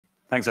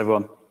Thanks,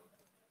 everyone.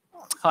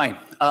 Hi.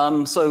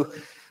 So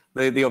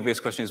the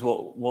obvious question is,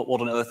 what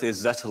on earth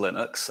is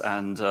Zettalinux,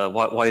 and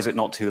why is it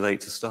not too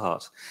late to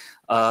start?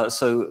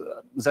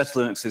 So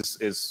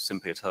Zettalinux is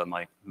simply a term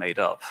I made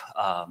up.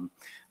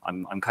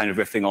 I'm kind of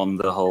riffing on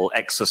the whole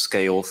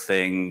exascale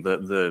thing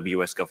that the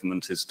US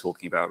government is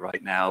talking about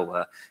right now,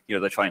 where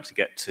they're trying to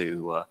get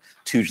to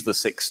 2 to the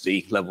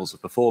 60 levels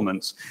of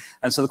performance.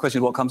 And so the question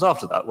is, what comes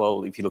after that?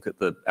 Well, if you look at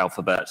the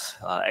alphabet,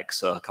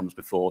 exa comes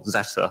before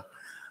zeta.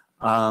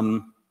 So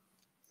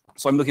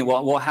I'm looking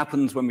at what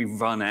happens when we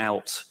run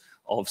out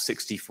of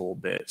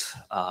 64-bit.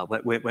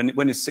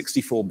 When is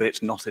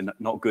 64-bit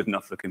not good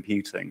enough for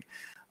computing?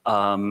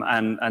 And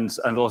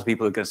a lot of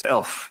people are going to say,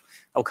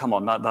 oh, come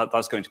on,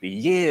 that's going to be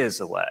years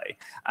away.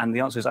 And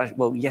the answer is actually,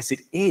 well, yes,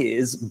 it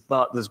is,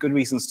 but there's good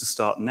reasons to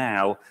start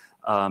now,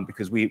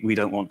 because we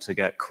don't want to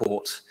get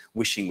caught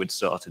wishing we'd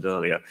started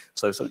earlier.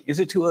 So is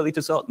it too early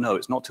to start? No,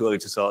 it's not too early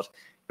to start,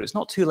 but it's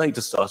not too late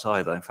to start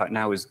either. In fact,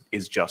 now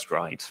is just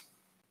right.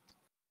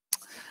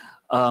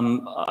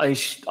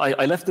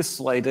 I left this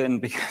slide in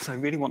because I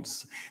really want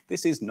to.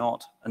 This is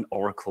not an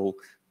Oracle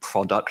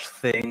product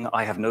thing.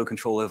 I have no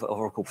control over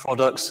Oracle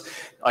products.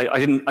 I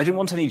didn't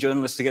want any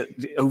journalists to get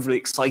overly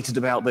excited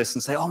about this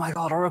and say, "Oh my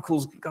God,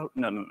 Oracle's go."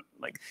 No.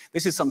 Like,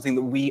 this is something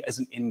that we as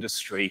an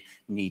industry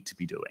need to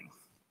be doing.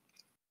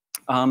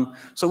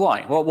 So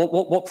why?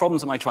 What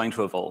problems am I trying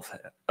to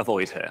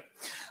avoid here?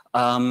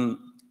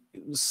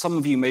 Some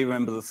of you may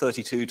remember the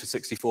 32 to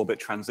 64-bit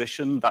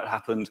transition that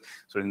happened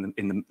sort of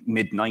in the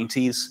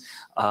mid-90s,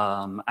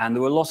 and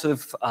there were a lot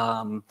of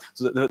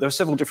so there are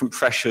several different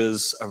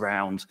pressures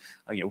around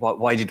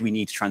why did we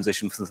need to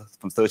transition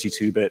from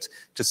 32-bit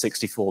to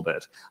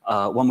 64-bit.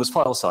 One was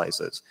file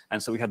sizes,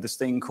 and so we had this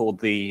thing called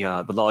the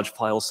Large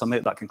File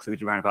Summit that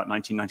concluded around about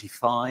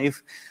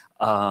 1995.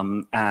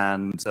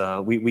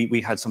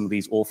 We had some of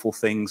these awful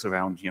things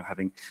around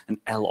having an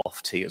L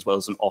off T as well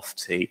as an off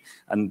T,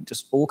 and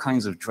just all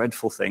kinds of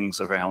dreadful things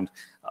around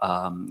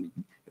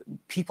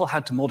people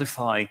had to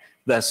modify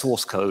their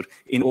source code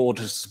in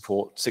order to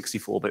support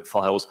 64-bit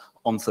files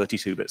on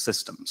 32-bit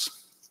systems.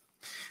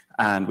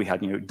 And we had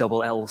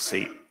double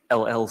LLseek.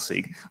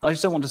 I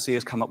just don't want to see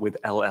us come up with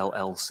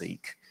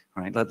LLLseek.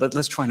 Right?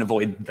 Let's try and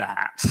avoid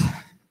that.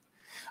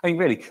 I mean,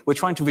 really, we're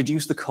trying to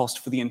reduce the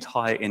cost for the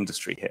entire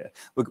industry here.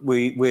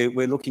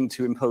 We're looking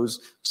to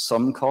impose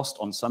some cost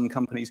on some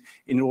companies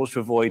in order to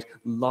avoid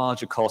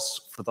larger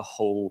costs for the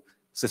whole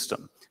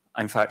system.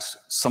 In fact,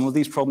 some of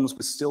these problems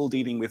we're still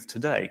dealing with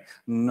today,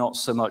 not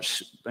so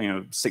much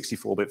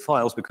 64-bit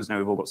files, because now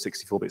we've all got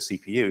 64-bit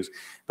CPUs,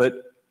 but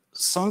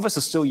some of us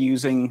are still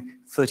using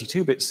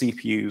 32-bit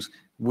CPUs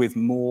with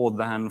more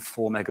than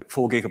 4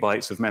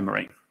 gigabytes of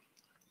memory,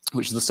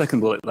 which is the second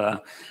bullet there.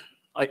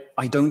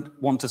 I don't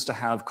want us to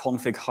have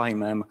config high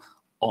mem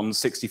on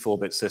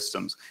 64-bit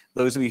systems.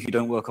 Those of you who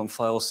don't work on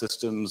file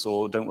systems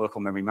or don't work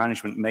on memory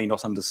management may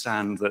not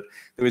understand that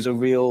there is a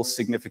real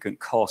significant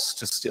cost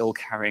to still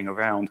carrying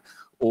around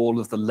all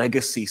of the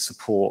legacy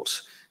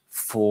support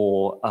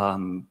for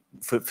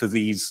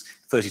these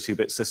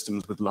 32-bit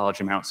systems with large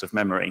amounts of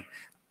memory.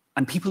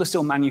 And people are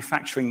still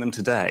manufacturing them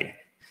today.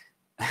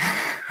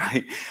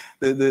 Right?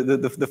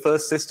 The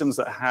first systems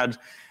that had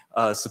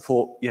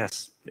support,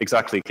 yes,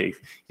 exactly, Keith.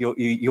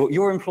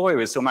 Your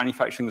employer is still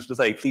manufacturing this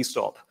today. Please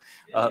stop.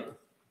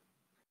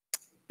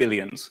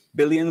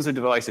 Billions of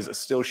devices are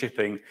still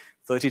shipping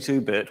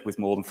 32-bit with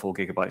more than 4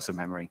 gigabytes of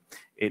memory.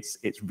 It's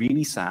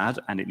really sad,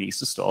 and it needs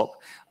to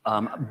stop.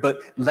 But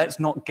let's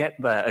not get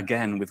there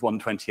again with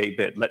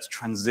 128-bit. Let's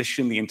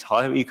transition the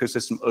entire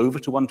ecosystem over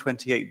to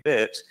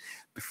 128-bit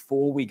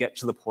before we get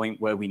to the point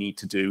where we need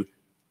to do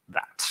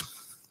that.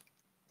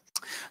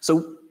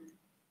 So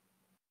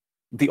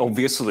the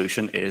obvious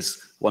solution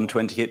is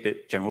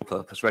 128-bit general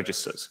purpose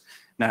registers.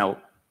 Now,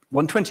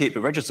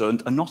 128-bit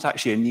registers are not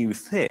actually a new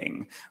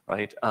thing,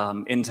 right?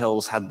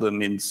 Intel's had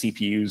them in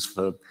CPUs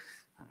for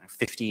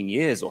 15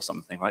 years or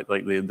something, right?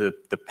 Like the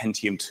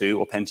Pentium 2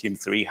 or Pentium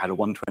 3 had a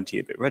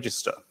 128-bit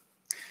register.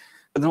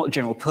 But they're not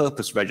general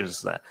purpose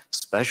registers, they're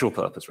special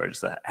purpose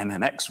registers, they're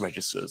MMX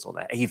registers, or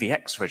they're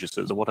AVX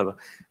registers, or whatever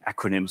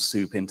acronym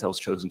soup Intel's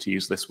chosen to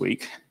use this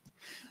week.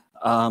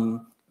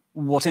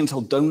 What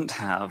Intel don't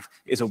have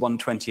is a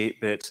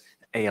 128-bit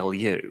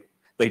ALU.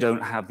 They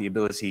don't have the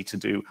ability to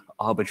do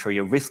arbitrary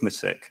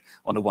arithmetic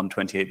on a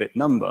 128-bit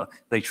number.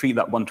 They treat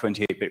that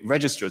 128-bit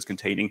register as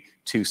containing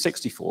 2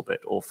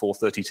 64-bit or 4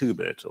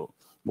 32-bit or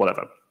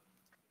whatever.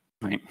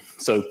 Right?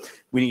 So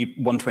we need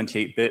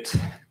 128-bit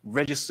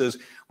registers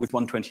with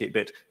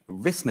 128-bit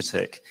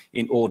arithmetic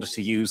in order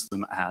to use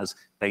them as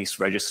base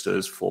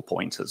registers for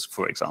pointers,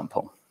 for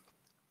example.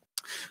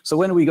 So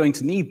when are we going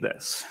to need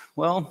this?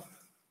 Well,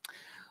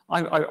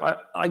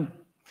 I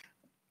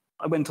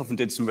went off and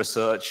did some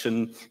research,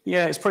 and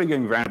yeah, it's probably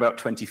going around about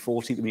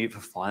 2040 that we need for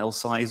file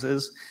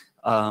sizes.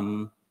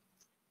 I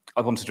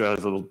wanted to add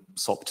a little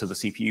sop to the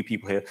CPU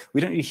people here.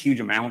 We don't need huge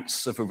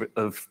amounts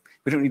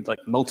we don't need like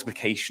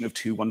multiplication of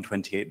two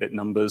 128-bit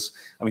numbers.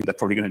 I mean, they're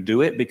probably going to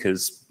do it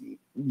because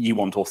you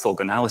want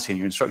orthogonality in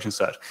your instruction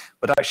set.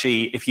 But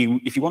actually, if you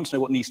want to know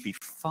what needs to be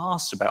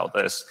fast about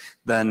this,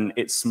 then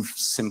it's some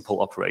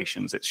simple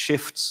operations. It's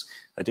shifts,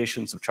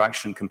 addition,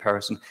 subtraction,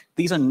 comparison.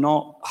 These are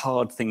not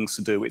hard things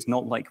to do. It's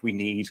not like we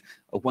need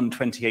a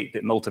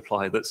 128-bit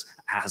multiplier that's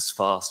as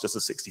fast as a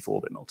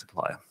 64-bit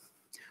multiplier.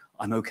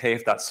 I'm okay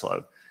if that's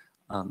slow.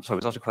 Sorry,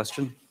 was that a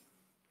question?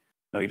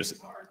 No, you just...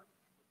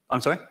 I'm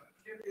sorry?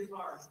 Shift is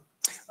hard.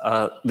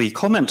 The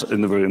comment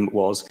in the room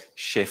was,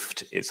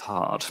 shift is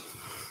hard.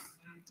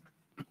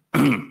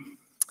 So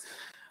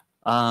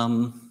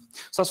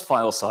that's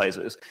file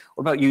sizes.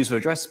 What about user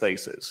address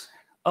spaces?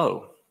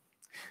 Oh,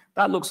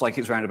 that looks like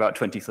it's around about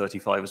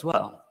 2035 as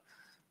well.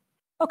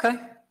 Okay,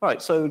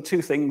 right, so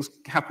two things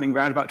happening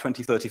around about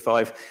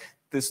 2035.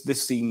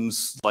 This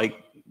seems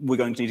like we're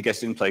going to need to get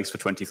it in place for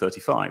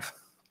 2035.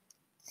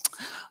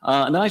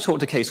 And then I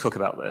talked to Case Cook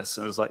about this,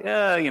 and I was like,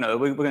 yeah, you know,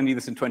 we're going to need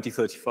this in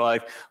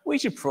 2035. We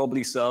should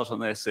probably start on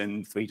this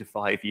in 3 to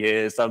 5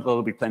 years.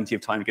 That'll be plenty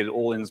of time to get it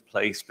all in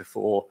place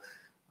before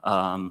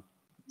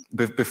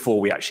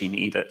we actually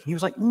need it. And he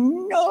was like,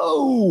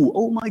 no,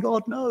 oh my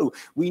God, no.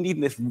 We need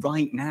this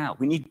right now.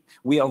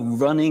 We are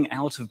running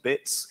out of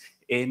bits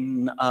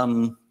in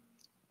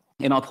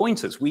our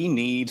pointers. We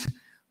need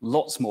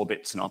lots more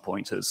bits in our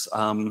pointers.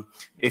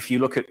 If you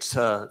look at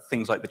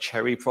things like the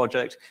Cherry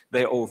project,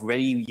 they're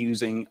already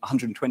using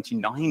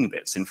 129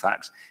 bits, in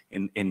fact,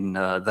 in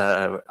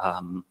their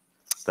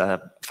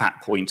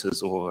fat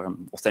pointers or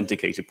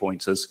authenticated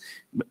pointers.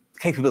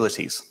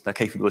 Capabilities, they're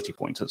capability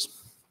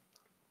pointers.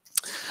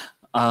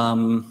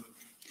 But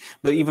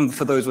even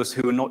for those of us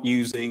who are not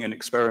using an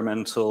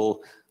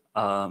experimental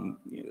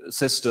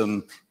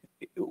system,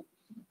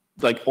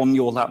 like on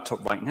your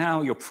laptop right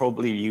now, you're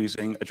probably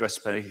using address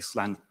space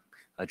layout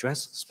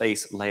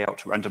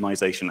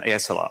randomization,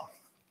 ASLR.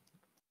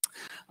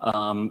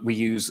 We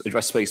use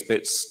address space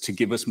bits to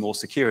give us more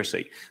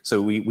security.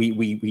 So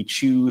we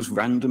choose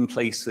random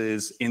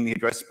places in the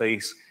address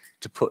space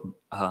to put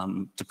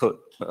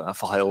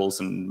files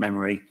and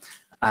memory,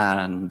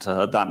 and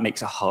that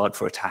makes it hard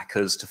for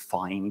attackers to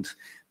find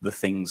the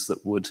things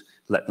that would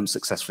let them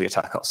successfully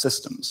attack our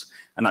systems.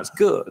 And that's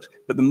good,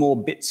 but the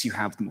more bits you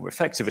have, the more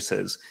effective it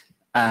is.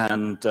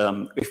 And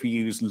if we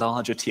use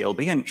larger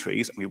TLB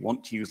entries, and we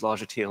want to use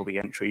larger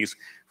TLB entries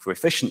for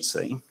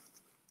efficiency,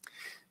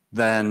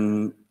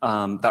 then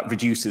that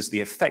reduces the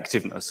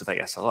effectiveness of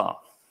ASLR.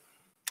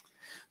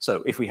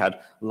 So if we had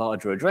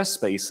larger address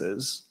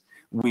spaces,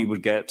 we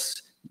would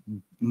get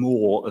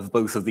more of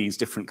both of these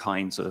different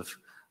kinds of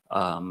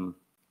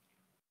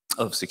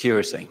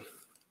security.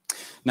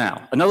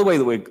 Now, another way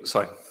that we're,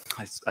 sorry,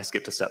 I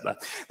skipped a step there.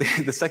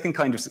 The second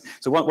kind of,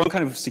 so one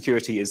kind of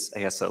security is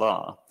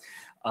ASLR.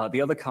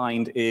 The other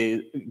kind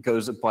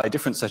goes by a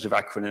different set of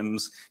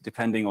acronyms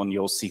depending on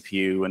your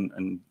CPU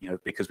and you know,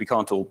 because we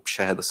can't all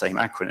share the same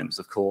acronyms,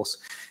 of course.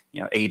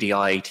 You know,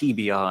 ADI,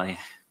 TBI,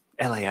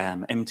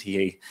 LAM,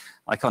 MTE.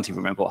 I can't even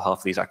remember what half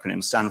of these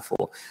acronyms stand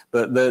for,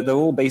 but they're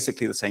all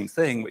basically the same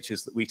thing, which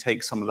is that we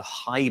take some of the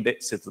high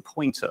bits of the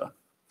pointer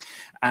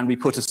and we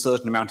put a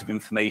certain amount of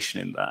information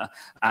in there.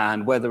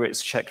 And whether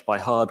it's checked by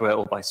hardware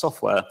or by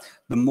software,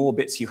 the more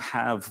bits you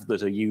have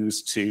that are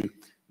used to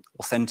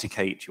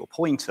authenticate your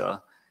pointer,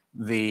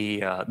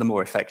 the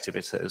more effective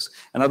it is.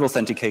 And that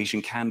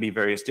authentication can be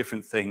various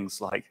different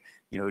things like,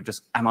 you know,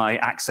 just am I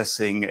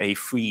accessing a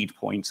freed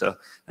pointer?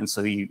 And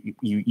so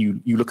you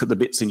look at the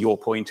bits in your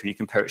pointer and you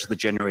compare it to the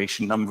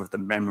generation number of the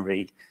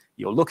memory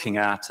you're looking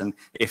at. And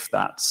if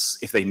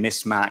they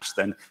mismatch,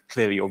 then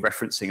clearly you're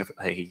referencing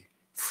a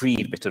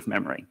freed bit of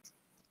memory,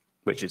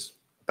 which is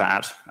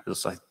bad,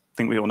 as I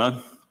think we all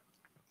know.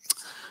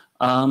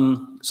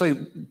 So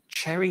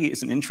Cherry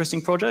is an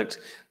interesting project.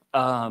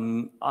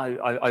 I've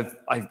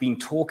been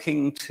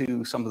talking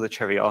to some of the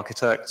Cherry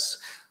architects.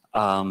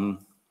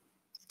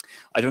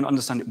 I don't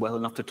understand it well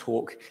enough to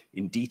talk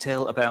in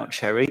detail about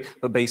Cherry,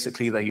 but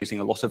basically they're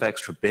using a lot of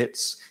extra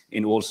bits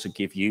in order to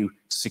give you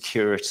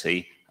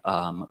security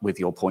with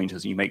your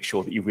pointers. You make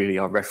sure that you really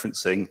are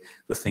referencing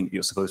the thing that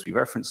you're supposed to be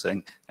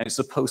referencing, and it's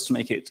supposed to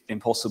make it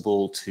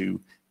impossible to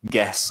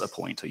guess a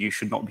pointer. You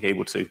should not be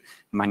able to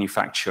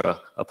manufacture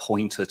a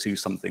pointer to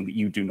something that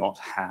you do not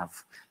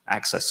have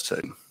access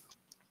to.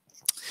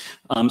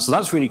 So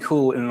that's really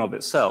cool in and of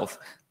itself,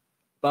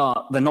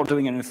 but they're not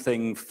doing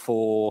anything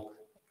for,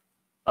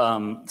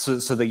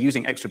 so they're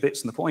using extra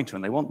bits in the pointer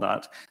and they want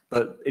that,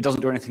 but it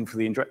doesn't do anything for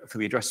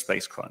the address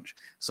space crunch.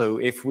 So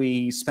if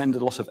we spend a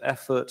lot of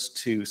effort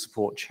to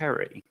support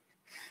Cherry,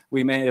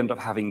 we may end up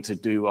having to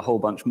do a whole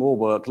bunch more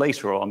work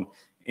later on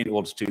in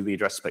order to do the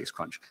address space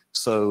crunch.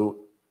 So,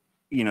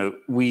 you know,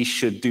 we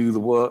should do the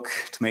work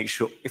to make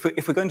sure,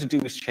 if we're going to do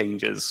these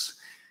changes,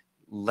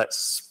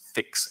 let's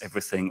fix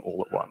everything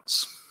all at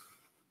once.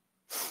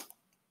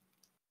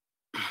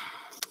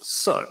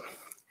 So,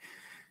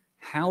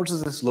 how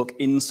does this look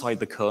inside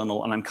the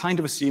kernel? And I'm kind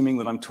of assuming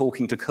that I'm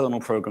talking to kernel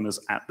programmers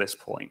at this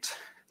point.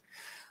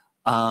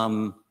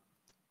 So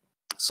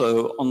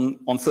So on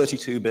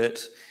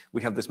 32-bit,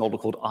 we have this model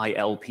called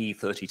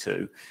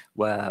ILP32,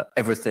 where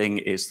everything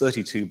is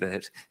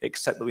 32-bit,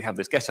 except that we have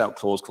this get-out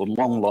clause called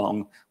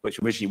long, which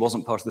originally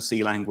wasn't part of the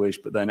C language,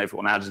 but then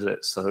everyone added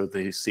it, so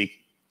the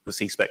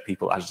C-spec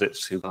people added it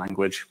to the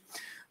language.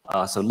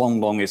 So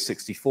long is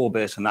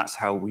 64-bit, and that's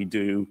how we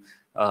do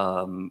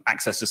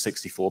access to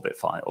 64-bit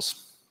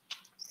files.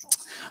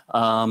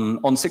 On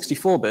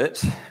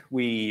 64-bit,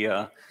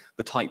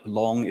 the type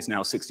long is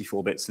now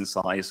 64 bits in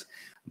size.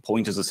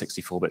 Pointers are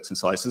 64 bits in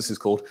size. So this is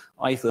called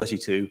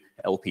I32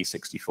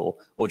 LP64,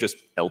 or just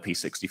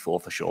LP64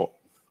 for short.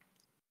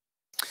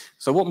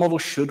 So what model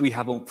should we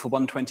have for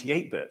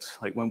 128-bit?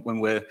 Like when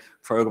we're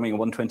programming a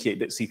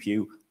 128-bit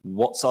CPU,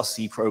 what's our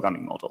C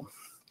programming model?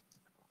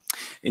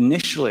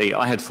 Initially,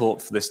 I had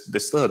thought for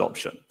this third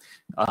option.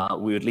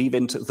 We would leave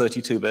int at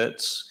 32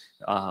 bits.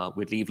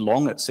 We'd leave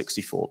long at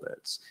 64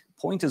 bits.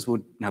 Pointers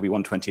would now be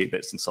 128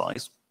 bits in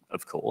size,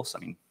 of course. I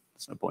mean,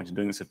 there's no point in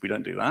doing this if we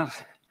don't do that.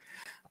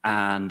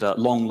 And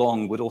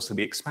long would also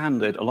be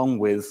expanded along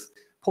with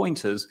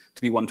pointers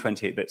to be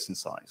 128 bits in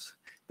size.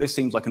 This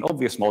seems like an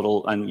obvious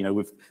model, and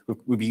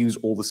we've used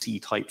all the C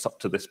types up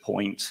to this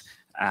point,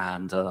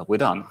 and we're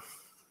done.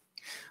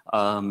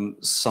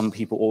 Some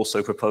people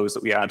also propose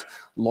that we add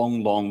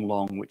long,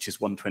 which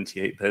is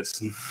 128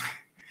 bits.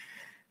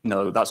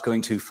 No, that's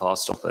going too far.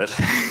 Stop it.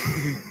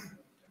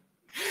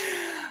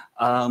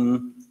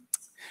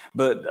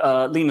 But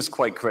Linus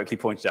quite correctly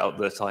pointed out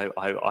that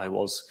I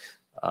was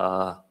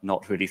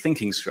not really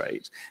thinking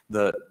straight.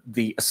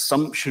 The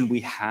assumption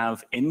we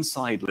have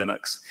inside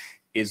Linux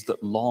is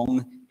that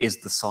long is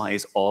the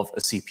size of a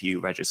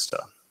CPU register.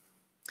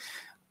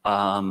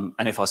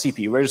 And if our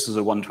CPU registers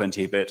are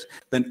 128-bit,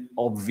 then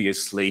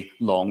obviously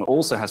long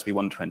also has to be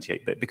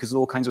 128-bit, because of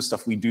all kinds of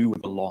stuff we do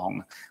with a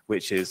long,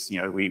 which is,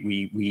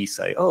 we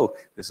say, oh,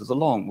 this is a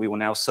long, we will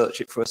now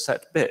search it for a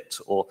set bit,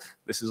 or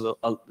this is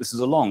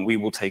a long, we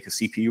will take a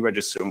CPU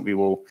register and we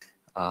will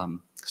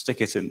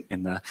stick it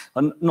in there.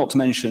 And not to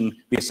mention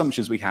the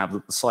assumptions we have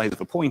that the size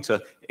of a pointer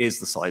is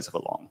the size of a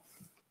long.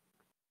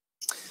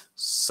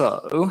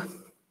 So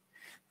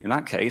in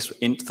that case,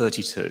 int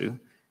 32,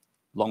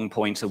 long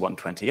pointer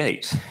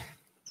 128.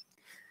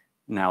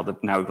 Now we've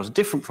got a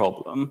different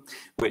problem,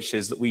 which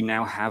is that we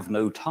now have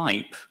no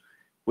type,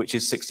 which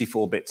is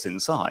 64 bits in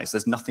size.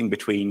 There's nothing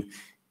between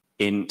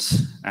int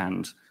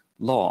and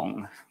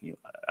long.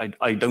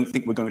 I don't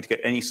think we're going to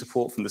get any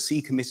support from the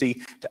C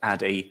committee to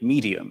add a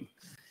medium.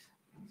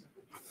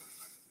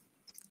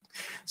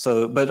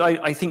 So, but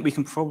I think we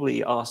can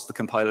probably ask the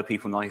compiler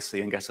people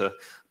nicely and get a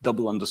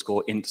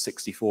int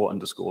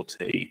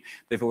 64_t.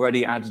 They've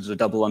already added a int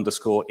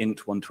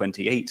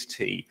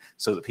 128t,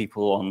 so that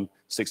people on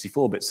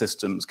 64-bit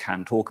systems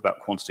can talk about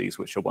quantities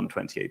which are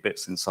 128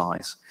 bits in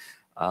size.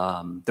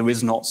 There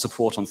is not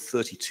support on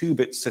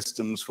 32-bit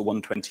systems for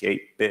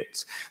 128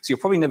 bits, so you're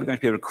probably never going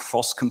to be able to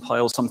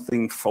cross-compile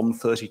something from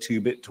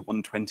 32-bit to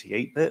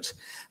 128-bit,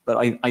 but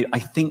I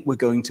think we're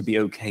going to be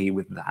okay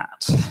with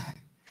that.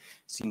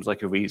 Seems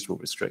like a reasonable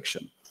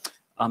restriction.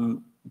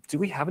 Do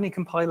we have any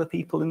compiler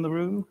people in the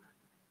room?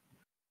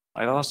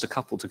 I've asked a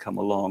couple to come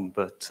along,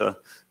 but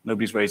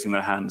nobody's raising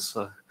their hands.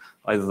 So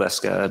either they're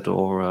scared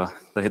or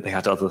they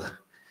had other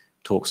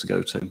talks to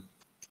go to.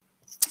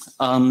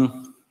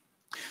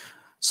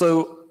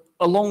 So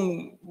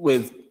along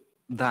with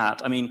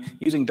that, I mean,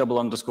 using int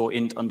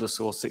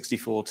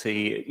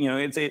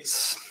 64t,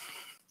 it's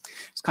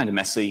kind of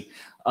messy.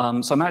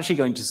 So I'm actually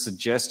going to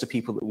suggest to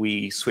people that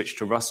we switch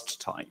to Rust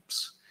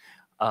types.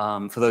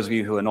 For those of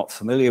you who are not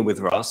familiar with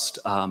Rust,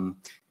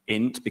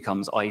 int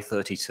becomes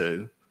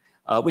I32,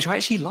 which I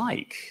actually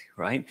like,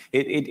 right?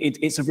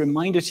 It's a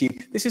reminder to you,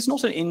 this is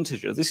not an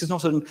integer. This is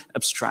not an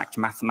abstract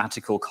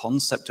mathematical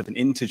concept of an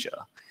integer.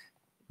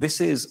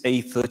 This is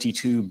a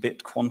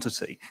 32-bit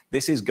quantity.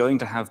 This is going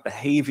to have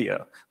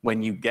behavior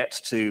when you get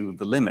to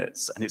the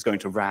limits, and it's going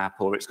to wrap,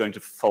 or it's going to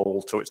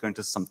fault, or it's going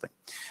to something.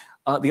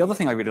 The other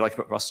thing I really like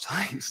about Rust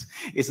types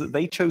is that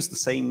they chose the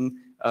same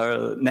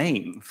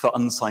name for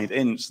unsigned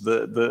int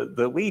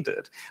that we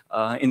did.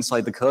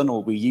 Inside the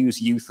kernel, we use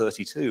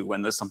U32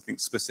 when there's something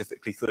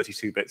specifically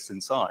 32 bits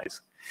in size.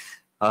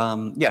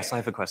 Yes, I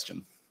have a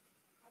question.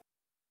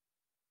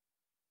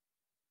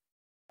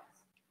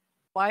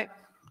 Why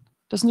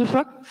doesn't it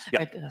work?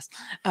 Yeah. It does.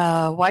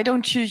 Why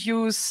don't you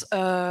use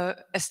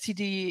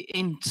stdint.h?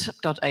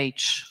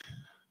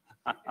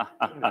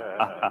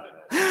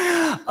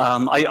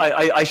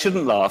 I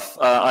shouldn't laugh.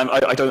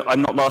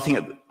 I'm not laughing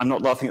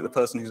at the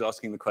person who's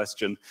asking the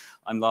question.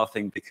 I'm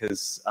laughing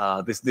because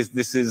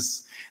this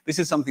is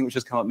something which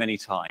has come up many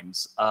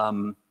times.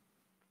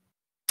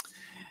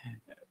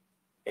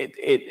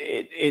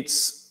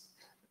 It's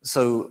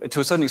so to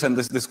a certain extent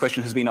this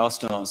question has been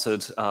asked and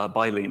answered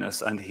by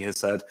Linus, and he has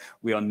said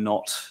we are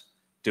not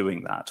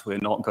doing that. We're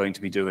not going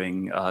to be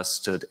doing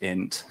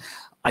stdint.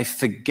 I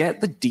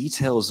forget the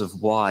details of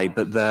why,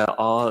 but there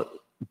are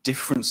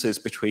differences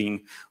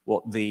between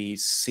what the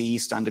C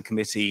Standard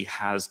Committee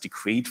has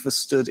decreed for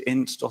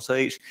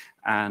stdint.h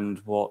and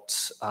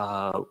what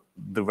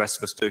the rest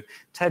of us do.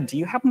 Ted, do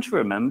you happen to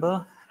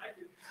remember?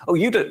 Oh,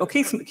 you do? Oh,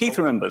 Keith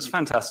remembers.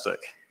 Fantastic.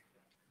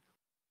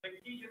 The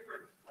key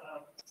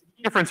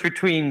difference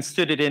between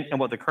std.int and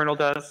what the kernel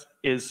does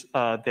is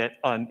that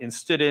in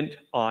std.int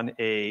on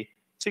a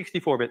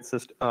 64-bit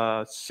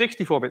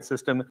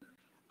system,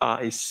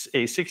 a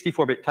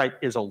 64-bit type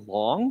is a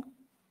long,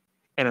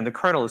 and in the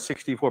kernel, a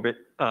 64-bit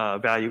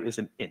value is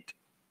an int.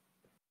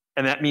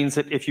 And that means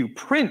that if you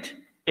print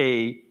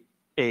a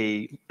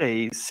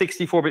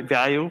 64-bit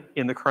value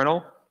in the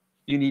kernel,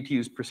 you need to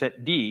use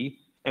 %d,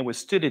 and with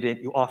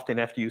std.int, you often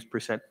have to use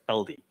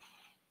 %ld.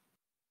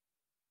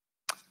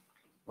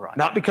 Right.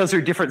 Not because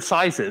they're different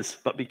sizes,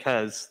 but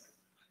because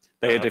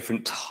they are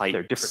different types.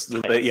 They're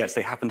different types. Yes,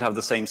 they happen to have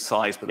the same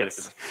size, but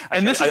yes.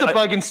 And this is a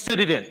bug in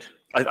std.int,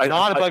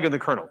 not a bug in the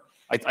kernel.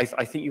 I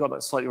think you got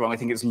that slightly wrong. I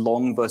think it's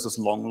long versus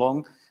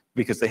long,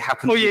 because they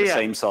happen to be the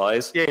same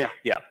size. Yeah.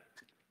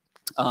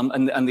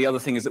 And the other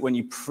thing is that when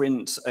you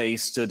print a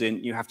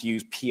std.int, you have to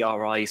use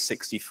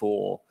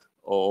PRI64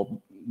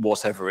 or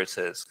whatever it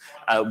is,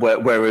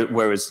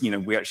 whereas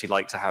we actually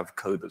like to have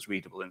code that's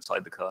readable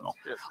inside the kernel.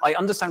 Yes. I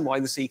understand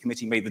why the C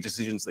committee made the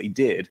decisions they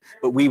did,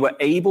 but we were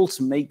able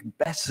to make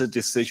better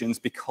decisions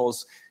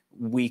because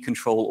we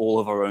control all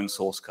of our own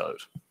source code.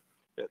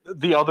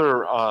 The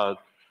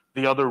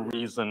other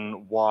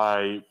reason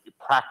why,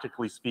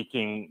 practically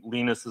speaking,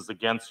 Linus is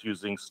against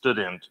using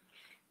std.int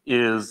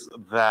is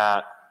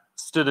that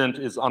std.int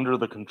is under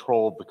the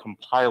control of the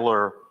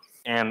compiler,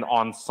 and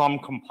on some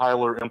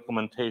compiler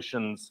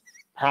implementations,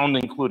 pound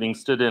including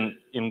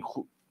std.int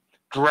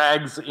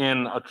drags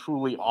in a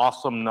truly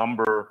awesome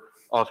number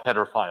of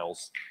header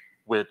files,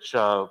 which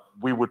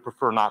we would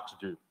prefer not to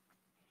do.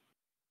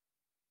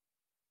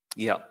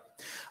 Yeah.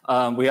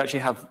 We actually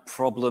have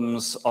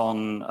problems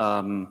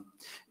on,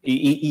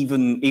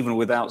 even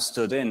without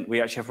std.int, we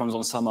actually have problems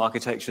on some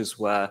architectures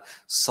where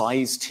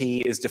size t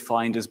is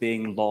defined as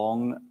being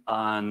long,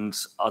 and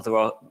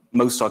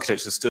most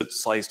architectures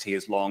size t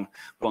is long,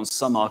 but on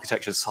some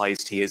architectures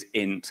size t is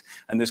int,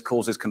 and this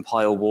causes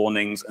compile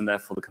warnings, and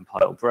therefore the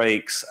compile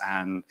breaks,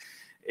 and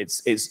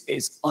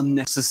it's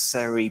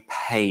unnecessary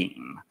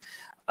pain.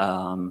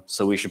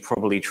 So we should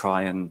probably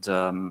try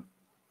and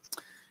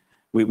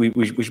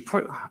we should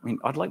probably,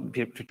 I'd like to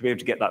be able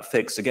to get that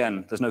fixed.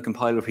 Again, there's no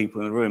compiler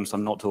people in the room, so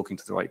I'm not talking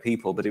to the right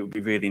people, but it would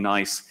be really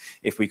nice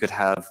if we could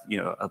have,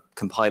 a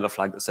compiler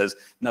flag that says,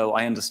 no,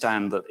 I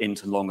understand that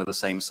int and long are the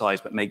same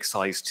size, but make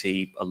size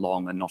t a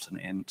long and not an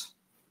int.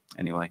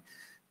 Anyway,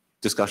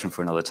 discussion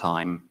for another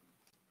time.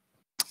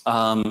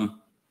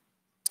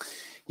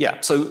 Yeah,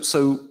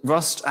 so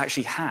Rust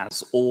actually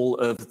has all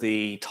of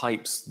the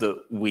types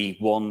that we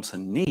want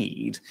and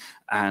need,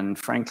 and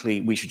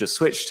frankly, we should just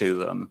switch to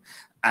them.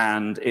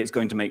 And it's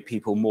going to make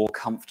people more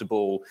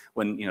comfortable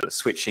when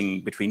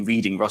switching between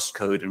reading Rust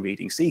code and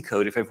reading C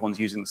code if everyone's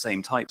using the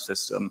same type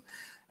system.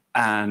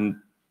 And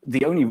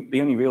the only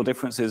real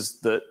difference is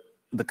that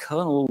the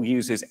kernel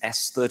uses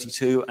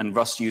S32 and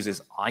Rust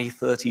uses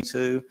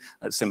I32.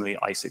 Similarly,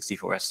 I64,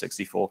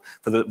 S64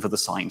 for the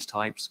signed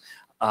types.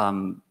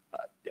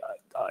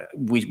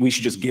 We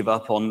should just give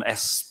up on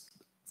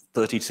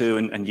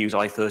S32 and use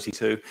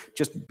I32.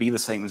 Just be the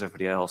same as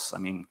everybody else. I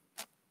mean,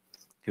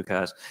 who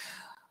cares?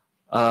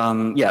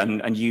 Yeah,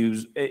 and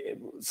use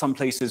some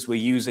places we're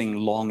using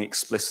long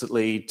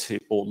explicitly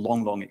or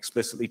long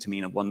explicitly to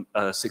mean a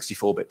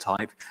 64-bit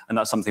type, and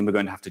that's something we're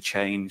going to have to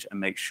change and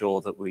make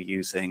sure that we're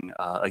using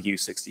a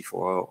U64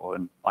 or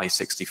an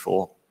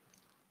I64.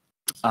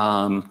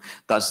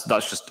 That's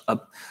just a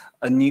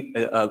new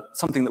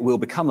something that will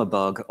become a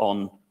bug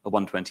on a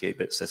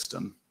 128-bit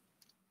system.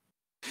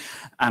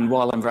 And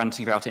while I'm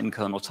ranting about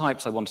in-kernel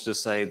types, I wanted to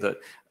say that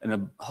in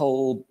a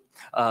whole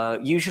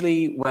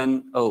usually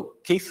when,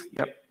 Keith?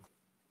 Yep.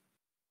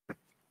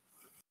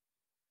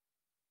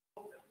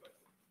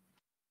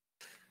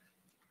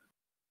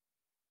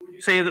 Would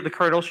you say that the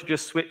kernel should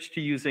just switch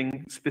to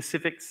using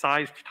specific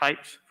sized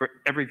types for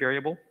every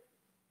variable?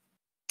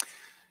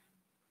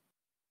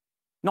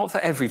 Not for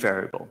every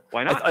variable.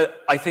 Why not?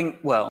 I think,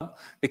 well,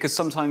 because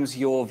sometimes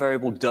your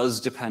variable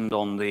does depend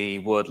on the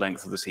word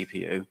length of the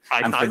CPU.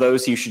 And for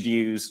those, you should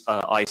use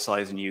I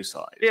size and U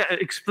size. Yeah,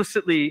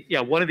 explicitly, yeah,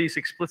 one of these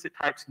explicit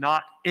types,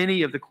 not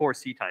any of the core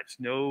C types.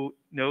 No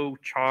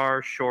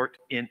char, short,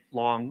 int,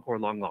 long, or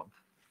long.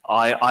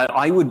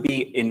 I would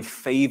be in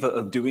favor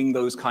of doing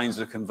those kinds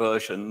of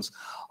conversions.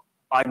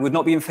 I would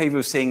not be in favor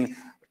of seeing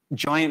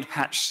giant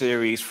patch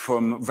series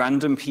from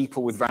random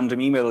people with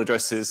random email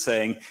addresses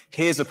saying,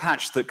 here's a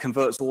patch that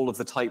converts all of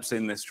the types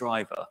in this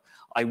driver.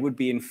 I would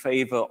be in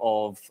favor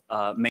of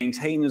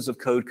maintainers of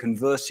code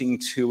converting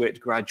to it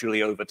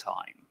gradually over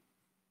time.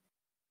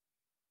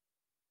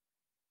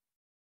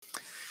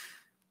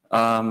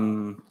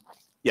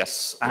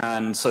 Yes,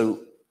 and so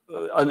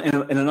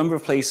in a number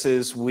of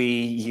places, we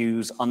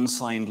use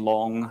unsigned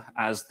long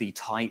as the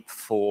type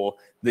for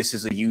this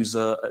is a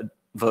user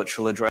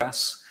virtual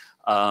address.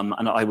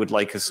 And I would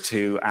like us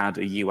to add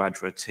a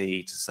uaddr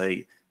t to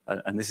say,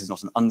 and this is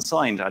not an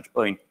unsigned address.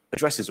 I mean,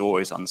 address is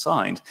always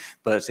unsigned,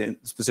 but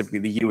specifically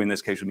the U in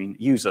this case would mean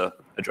user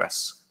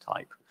address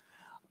type.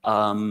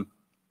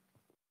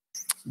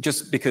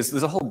 just because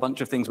there's a whole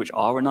bunch of things which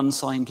are an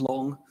unsigned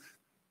long.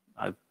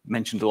 I've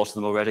mentioned a lot of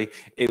them already.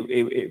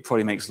 It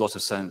probably makes a lot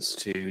of sense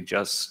to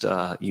just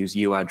use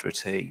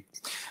uaddr_t.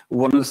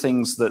 One of the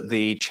things that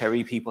the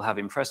Cherry people have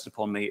impressed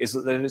upon me is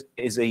that there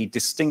is a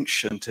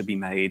distinction to be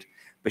made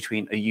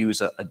between a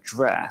user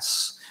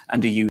address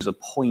and a user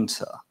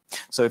pointer.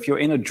 So if you're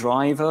in a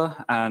driver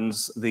and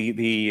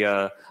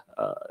in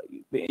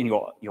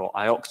your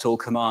ioctl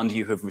command,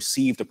 you have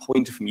received a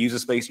pointer from user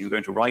space and you're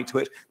going to write to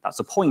it, that's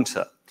a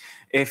pointer.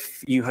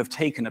 If you have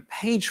taken a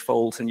page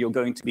fault and you're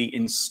going to be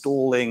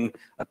installing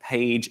a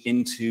page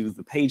into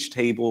the page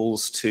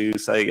tables to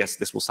say, yes,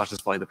 this will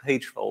satisfy the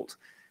page fault,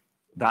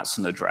 that's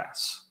an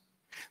address.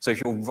 So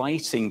if you're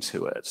writing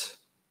to it,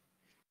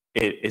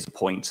 it is a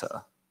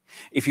pointer.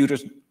 If you're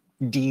just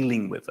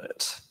dealing with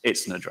it,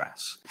 it's an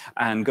address.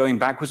 And going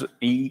backwards,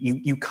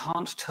 you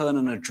can't turn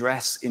an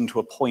address into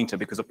a pointer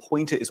because a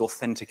pointer is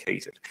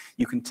authenticated.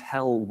 You can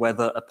tell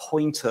whether a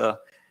pointer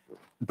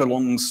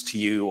belongs to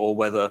you or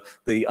whether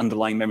the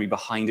underlying memory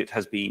behind it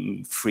has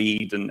been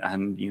freed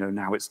and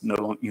now it's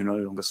you're no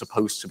longer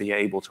supposed to be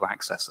able to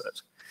access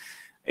it.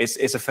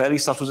 It's a fairly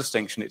subtle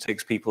distinction. It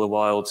takes people a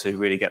while to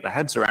really get their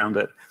heads around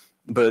it.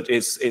 But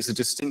it's a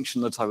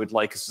distinction that I would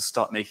like us to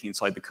start making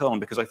inside the kernel,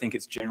 because I think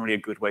it's generally a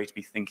good way to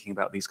be thinking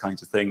about these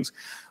kinds of things.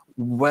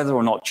 Whether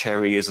or not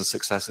Cherry is a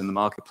success in the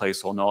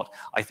marketplace or not,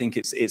 I think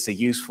it's a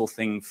useful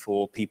thing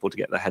for people to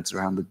get their heads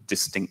around the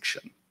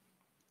distinction.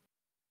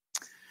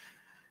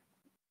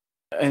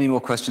 Any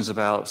more questions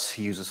about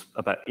users,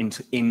 about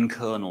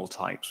in-kernel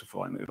types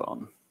before I move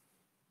on?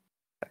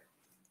 Okay.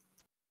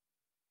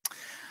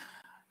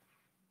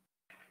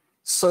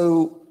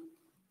 So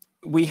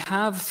we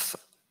have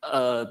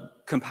a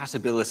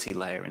compatibility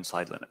layer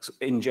inside Linux.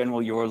 In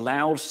general, you're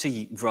allowed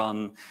to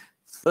run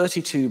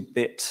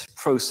 32-bit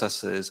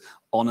processes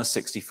on a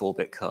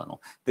 64-bit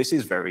kernel. This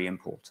is very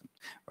important,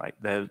 right?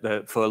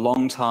 For a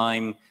long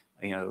time,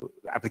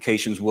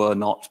 applications were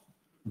not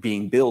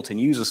being built in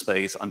user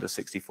space under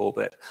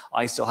 64-bit.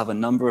 I still have a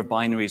number of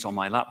binaries on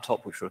my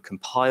laptop which were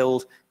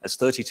compiled as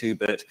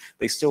 32-bit.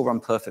 They still run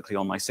perfectly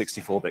on my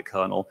 64-bit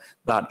kernel.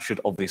 That should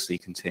obviously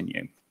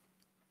continue.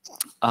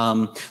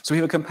 So we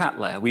have a compat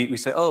layer. We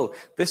say, oh,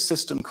 this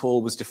system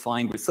call was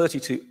defined with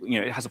 32,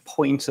 it has a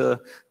pointer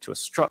to a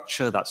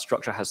structure. That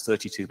structure has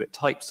 32-bit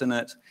types in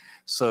it.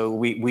 So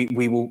we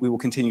will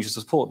continue to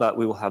support that.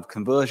 We will have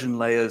conversion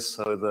layers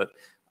so that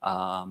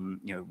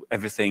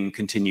everything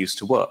continues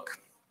to work.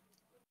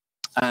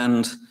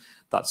 And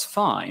that's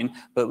fine.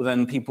 But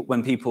then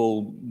when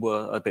people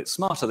were a bit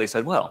smarter, they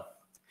said, well,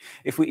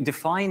 if we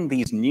define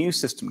these new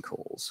system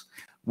calls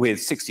with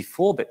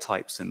 64-bit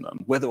types in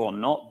them, whether or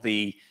not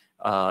the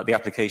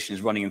application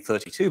is running in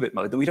 32-bit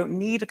mode, then we don't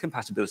need a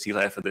compatibility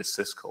layer for this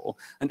syscall,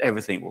 and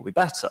everything will be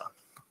better.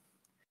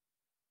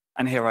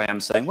 And here I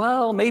am saying,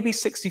 well, maybe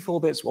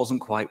 64 bits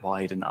wasn't quite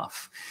wide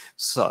enough.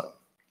 So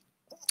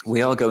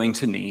we are going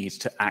to need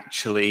to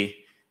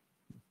actually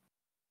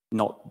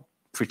not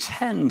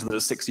pretend that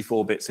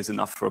 64 bits is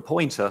enough for a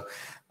pointer,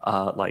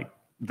 like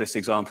this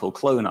example,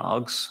 clone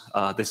args.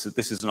 These are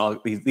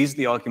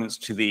the arguments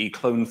to the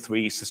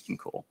clone3 system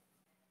call.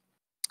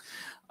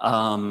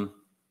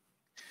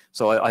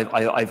 So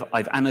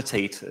I've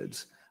annotated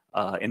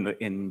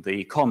in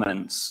the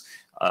comments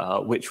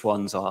which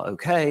ones are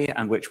okay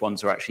and which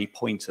ones are actually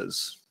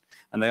pointers.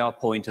 And they are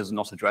pointers,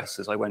 not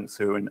addresses. I went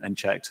through and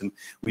checked, and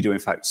we do in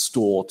fact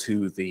store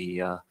to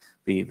the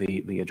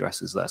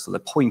addresses there. So they're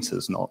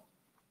pointers, not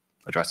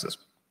addresses.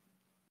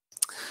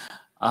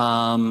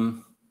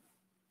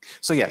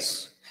 So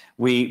yes,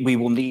 we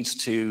will need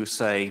to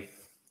say,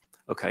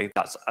 okay,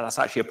 that's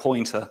actually a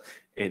pointer.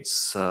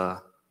 It's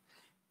not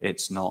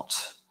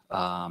a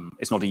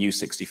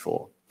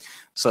U64.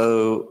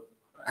 So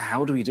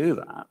how do we do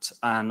that?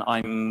 And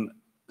I'm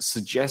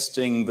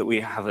suggesting that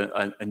we have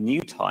a new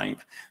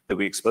type that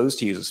we expose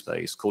to user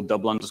space called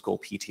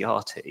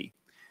double_PTRT.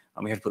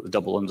 And we have to put the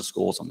double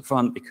underscores on the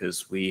front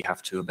because we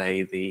have to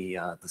obey the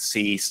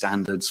C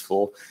standards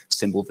for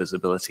symbol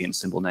visibility and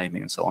symbol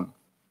naming and so on.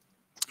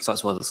 So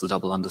that's why there's the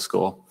double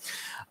underscore.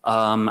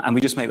 And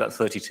we just make that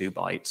 32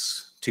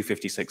 bytes,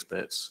 256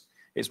 bits.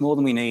 It's more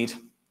than we need.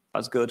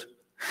 That's good.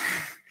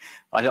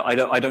 I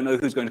don't know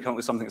who's going to come up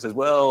with something that says,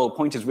 well,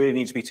 pointers really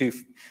need to be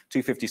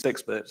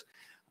 256-bit.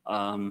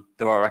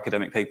 There are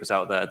academic papers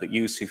out there that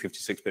use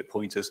 256-bit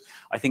pointers.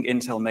 I think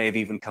Intel may have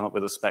even come up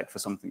with a spec for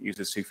something that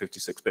uses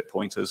 256-bit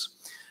pointers.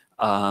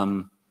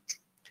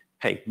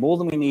 Hey, more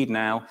than we need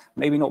now.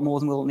 Maybe not more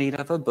than we'll need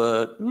ever,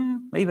 but yeah,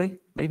 maybe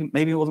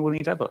more than we'll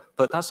need ever.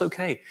 But that's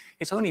okay.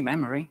 It's only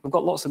memory. We've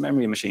got lots of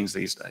memory machines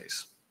these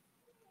days.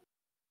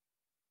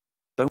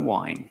 Don't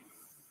whine.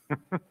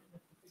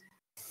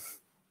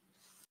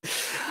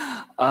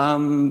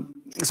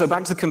 So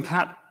back to the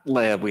compat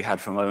layer we had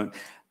for a moment.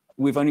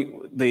 We've only,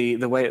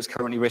 the way it's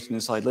currently written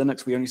inside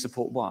Linux, we only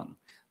support one.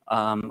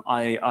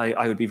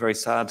 I would be very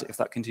sad if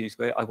that continues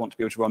to be. I want to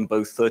be able to run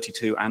both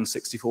 32 and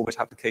 64-bit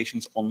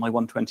applications on my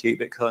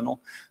 128-bit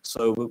kernel.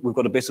 So we've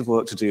got a bit of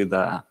work to do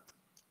there.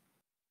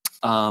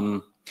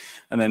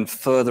 And then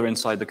further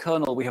inside the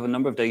kernel, we have a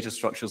number of data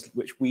structures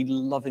which we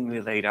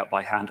lovingly laid out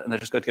by hand, and they're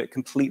just going to get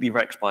completely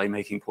wrecked by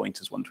making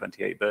pointers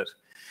 128-bit,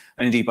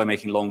 and indeed by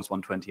making longs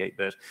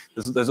 128-bit.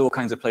 There's all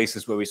kinds of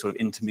places where we sort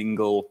of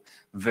intermingle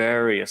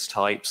various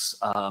types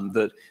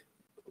that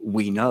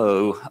we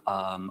know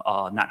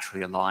are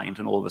naturally aligned,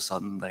 and all of a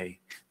sudden they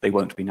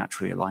won't be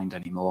naturally aligned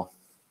anymore.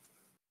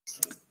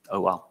 Oh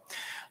well.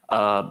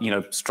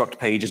 Struct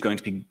page is going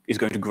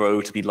to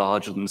grow to be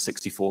larger than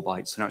 64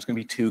 bytes. So now it's going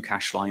to be 2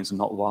 cache lines and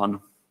not 1.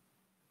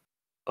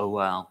 Oh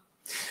well.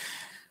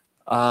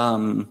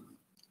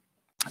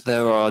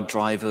 There are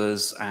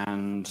drivers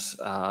and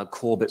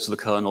core bits of the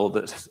kernel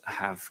that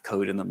have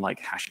code in them like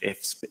hash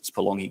if bits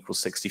per long equals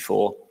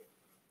 64.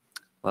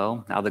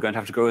 Well, now they're going to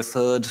have to grow a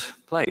 3rd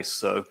place.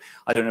 So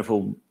I don't know if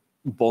we'll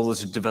bother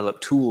to develop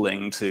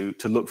tooling to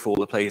look for all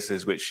the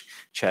places which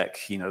check,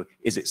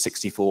 is it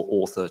 64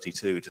 or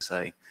 32 to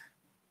say,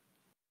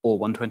 or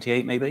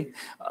 128 maybe.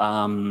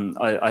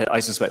 I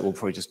suspect we'll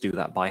probably just do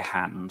that by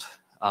hand.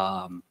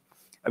 I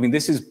mean,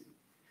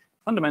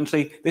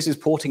 fundamentally, this is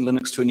porting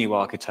Linux to a new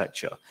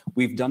architecture.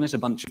 We've done it a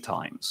bunch of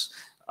times.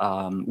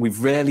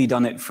 We've rarely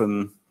done it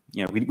from,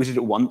 we did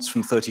it once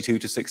from 32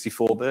 to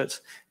 64-bit.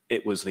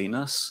 It was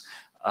Linus.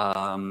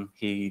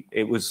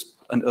 It was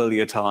an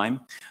earlier time.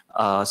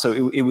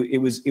 So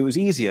it was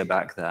easier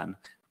back then,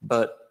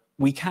 but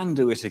we can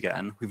do it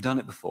again. We've done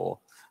it before.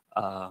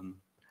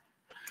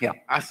 Yeah.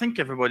 I think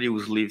everybody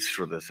who's lived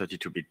through the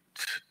 32-bit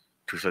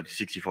to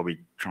 64-bit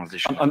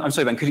transition. I'm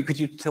sorry, Ben, could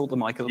you tilt the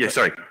mic a little bit? Yeah,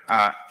 sorry.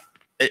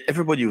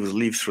 Everybody who's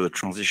lived through the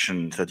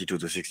transition 32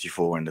 to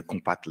 64 and the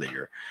compat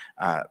layer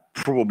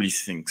probably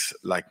thinks,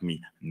 like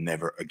me,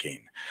 never again.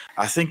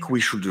 I think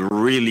we should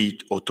really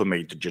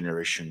automate the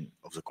generation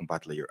of the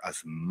compat layer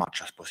as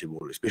much as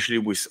possible, especially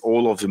with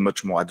all of the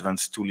much more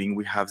advanced tooling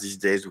we have these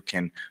days. We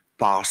can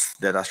parse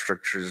data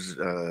structures,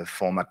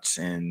 formats,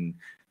 and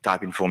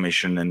type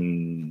information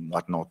and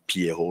whatnot, PA,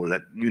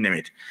 you name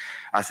it.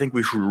 I think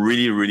we should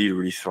really, really,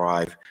 really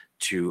thrive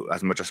to,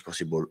 as much as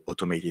possible,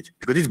 automate it.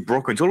 Because it's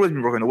broken. It's always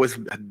been broken, always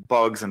had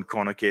bugs and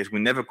corner case. We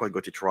never quite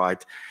got it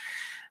right.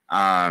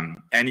 And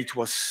it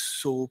was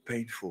so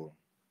painful.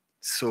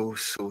 So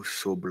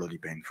bloody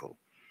painful.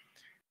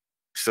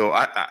 So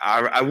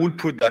I would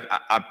put that,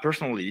 I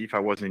personally, if I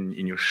was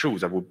in your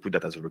shoes, I would put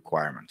that as a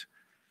requirement.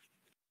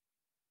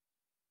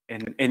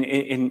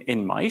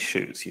 In my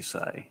shoes, you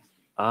say?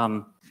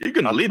 You're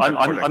going to lead that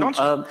project,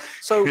 aren't you?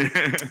 So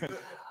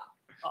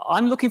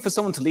I'm looking for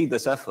someone to lead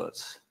this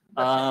effort.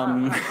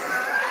 I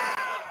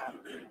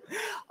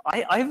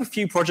have a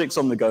few projects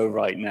on the go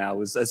right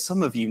now, as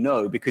some of you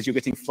know, because you're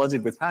getting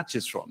flooded with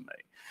patches from me.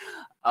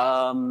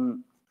 I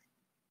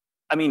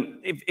mean,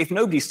 if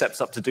nobody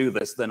steps up to do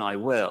this, then I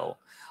will.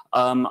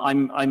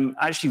 I'm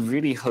actually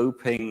really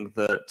hoping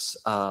that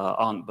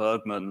Arndt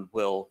Bergman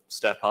will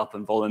step up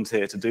and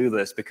volunteer to do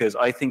this, because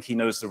I think he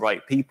knows the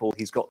right people.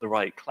 He's got the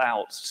right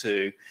clout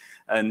to,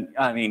 and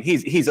I mean,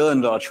 he's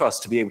earned our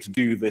trust to be able to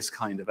do this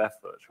kind of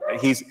effort. Right?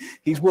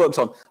 He's worked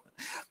on.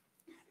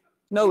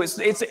 No, it's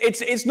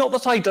not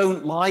that I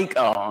don't like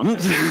Arndt.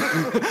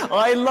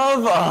 I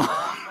love Arndt.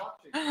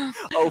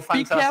 Oh,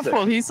 fantastic! Be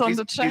careful, he's on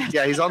the chat.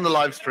 Yeah, he's on the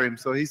live stream,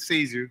 so he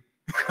sees you.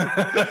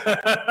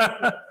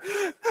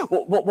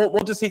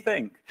 What does he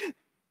think?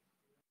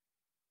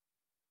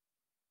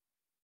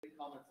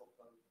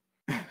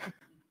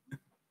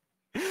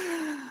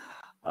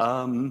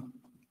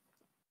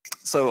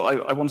 So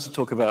I wanted to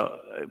talk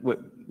about,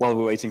 while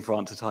we're waiting for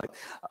Arndt to type,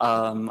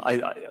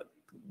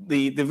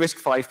 the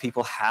RISC-V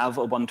people have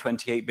a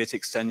 128-bit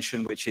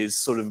extension, which is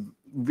sort of,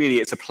 really,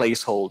 it's a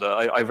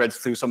placeholder. I read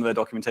through some of their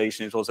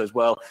documentation. It all says,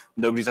 well,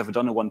 nobody's ever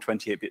done a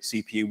 128-bit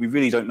CPU. We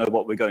really don't know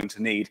what we're going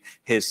to need.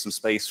 Here's some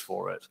space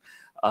for it.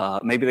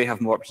 Maybe they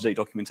have more up-to-date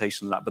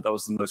documentation than that, but that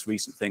was the most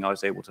recent thing I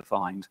was able to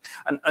find.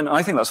 And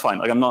I think that's fine.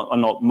 Like, I'm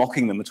not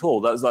mocking them at all.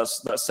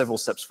 That's several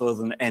steps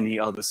further than any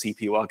other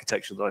CPU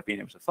architecture that I've been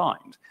able to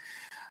find.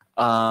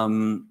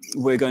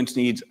 We're going to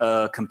need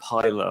a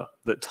compiler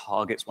that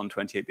targets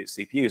 128-bit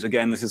CPUs.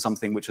 Again, this is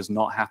something which has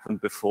not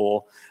happened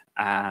before,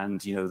 and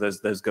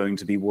there's going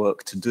to be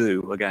work to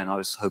do. Again, I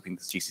was hoping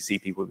the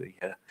GCC people would be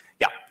here.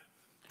 Yeah.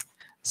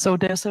 So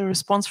there's a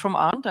response from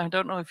Arndt. I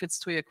don't know if it's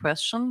to your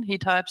question. He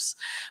types,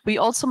 we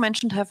also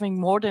mentioned having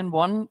more than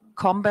one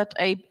combat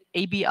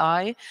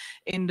ABI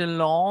in the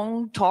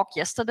long talk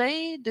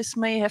yesterday. This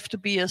may have to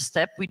be a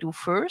step we do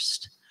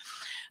first.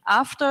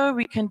 After,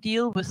 we can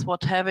deal with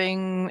what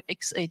having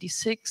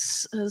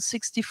x86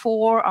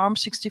 64, ARM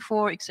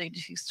 64,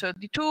 x86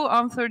 32,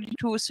 ARM 32,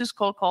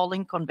 syscall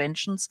calling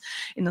conventions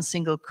in a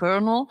single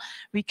kernel.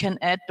 We can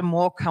add the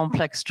more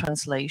complex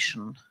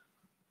translation.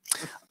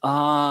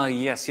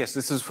 Yes.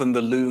 This is from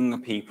the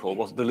Loong people,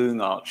 the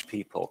Loong Arch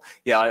people.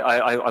 Yeah,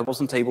 I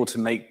wasn't able to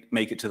make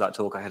it to that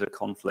talk. I had a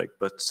conflict,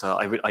 but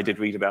I did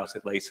read about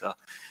it later.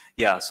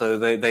 Yeah, so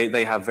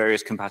they have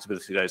various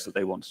compatibility days that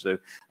they want to do,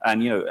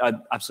 and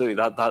absolutely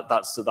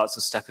that's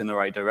a step in the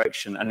right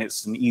direction, and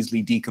it's an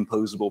easily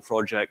decomposable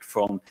project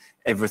from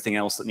everything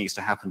else that needs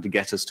to happen to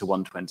get us to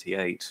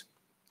 128.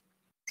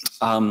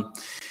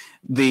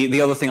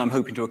 The other thing I'm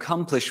hoping to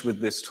accomplish with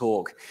this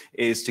talk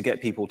is to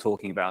get people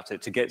talking about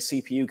it, to get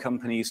CPU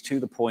companies to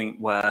the point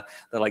where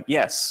they're like,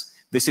 yes,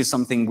 this is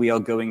something we are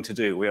going to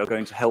do. We are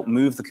going to help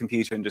move the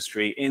computer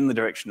industry in the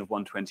direction of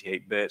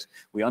 128-bit.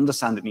 We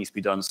understand it needs to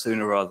be done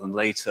sooner rather than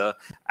later,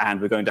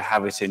 and we're going to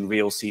have it in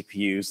real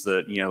CPUs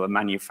that are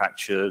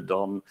manufactured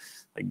on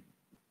like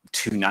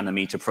 2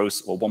 nanometer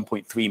process or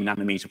 1.3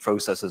 nanometer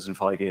processors in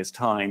 5 years'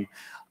 time.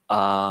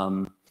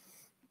 That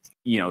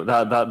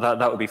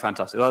would be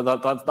fantastic.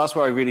 That's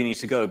where I really need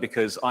to go,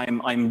 because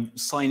I'm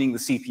signing the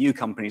CPU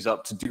companies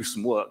up to do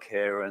some work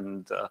here,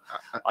 and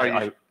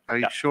Are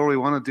you sure we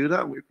want to do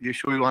that? You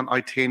sure we want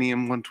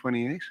Itanium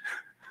 128?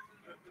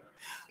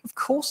 Of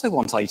course I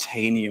want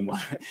Itanium.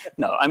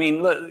 No, I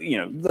mean,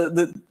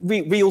 the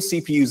real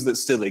CPUs that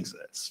still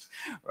exist,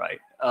 right?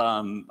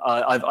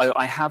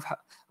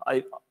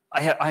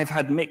 I've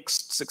had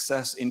mixed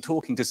success in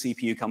talking to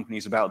CPU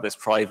companies about this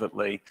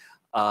privately.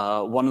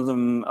 One of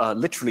them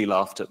literally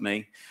laughed at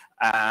me,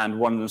 and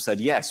one of them said,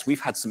 yes,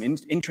 we've had some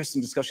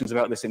interesting discussions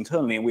about this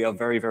internally, and we are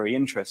very, very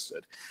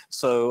interested.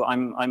 So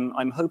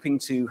I'm hoping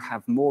to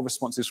have more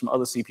responses from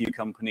other CPU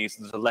companies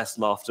that are less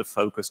laughter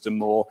focused and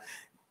more,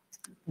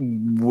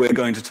 we're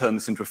going to turn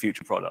this into a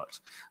future product.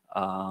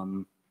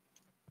 I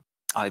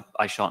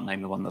shan't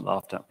name the one that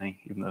laughed at me,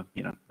 even though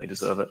they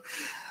deserve it.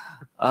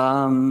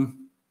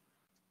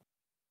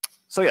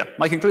 So yeah,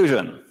 my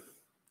conclusion: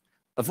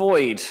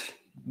 avoid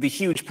the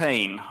huge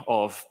pain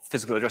of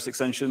physical address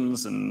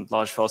extensions and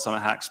large file summer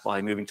hacks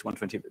by moving to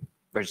 128-bit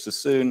registers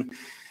soon.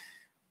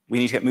 We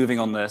need to get moving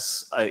on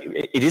this.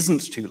 It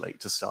isn't too late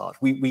to start.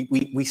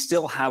 We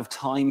still have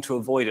time to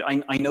avoid it.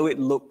 I know it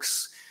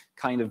looks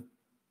kind of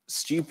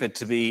stupid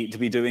to be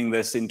doing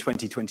this in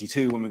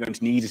 2022 when we're going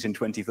to need it in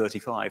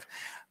 2035,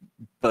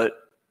 but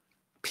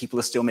people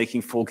are still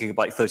making 4 GB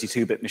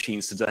 32-bit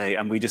machines today,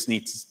 and we just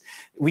need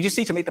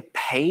to make the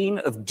pain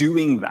of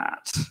doing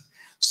that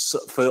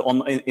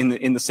in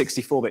the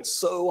 64-bit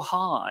so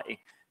high,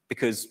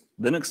 because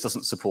Linux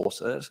doesn't support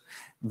it,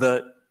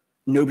 that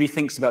nobody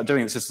thinks about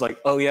doing it. It's just like,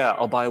 oh yeah,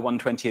 I'll buy a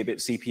 128-bit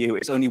CPU.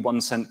 It's only 1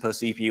 cent per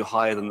CPU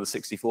higher than the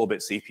 64-bit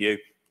CPU.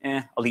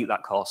 I'll eat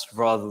that cost,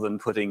 rather than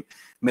putting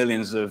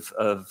millions of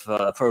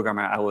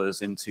programmer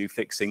hours into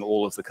fixing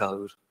all of the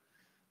code.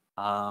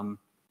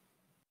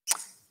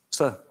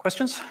 So,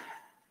 questions?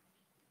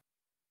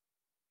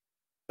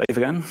 Dave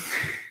again.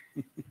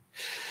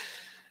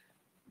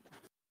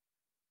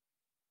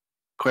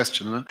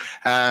 Question.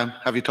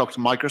 Have you talked to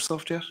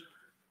Microsoft yet?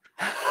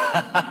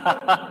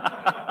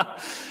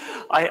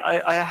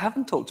 I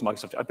haven't talked to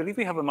Microsoft. I believe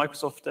we have a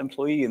Microsoft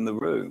employee in the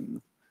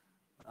room.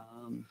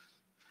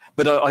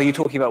 But are you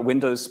talking about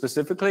Windows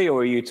specifically,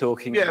 or are you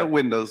talking about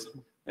Windows.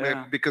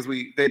 Yeah. Because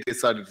they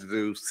decided to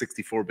do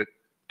 64-bit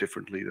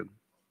differently than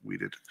we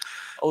did.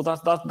 Oh,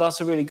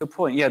 that's a really good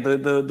point. Yeah,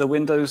 the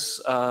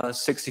Windows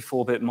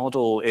 64-bit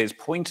model is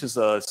pointers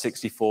are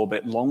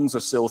 64-bit, longs are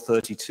still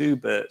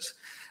 32-bit,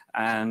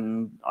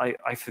 and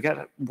I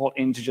forget what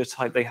integer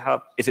type they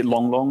have. Is it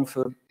long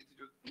for?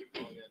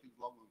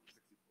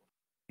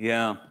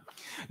 Yeah.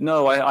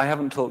 No, I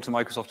haven't talked to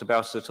Microsoft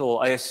about it at all.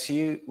 I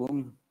assume.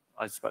 Well,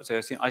 I was about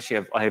to say,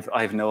 actually,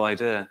 I have no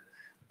idea.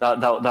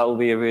 That will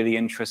be a really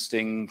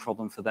interesting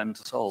problem for them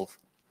to solve.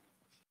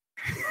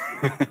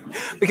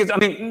 Because I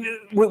mean,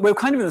 we're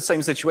kind of in the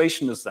same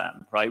situation as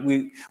them, right?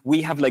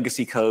 We have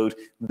legacy code,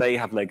 they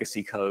have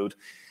legacy code.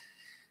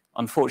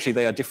 Unfortunately,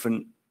 they are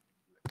different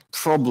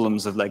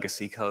problems of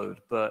legacy code,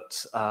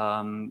 but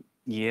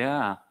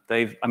yeah,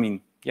 they've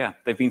been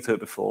through it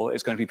before.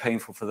 It's going to be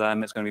painful for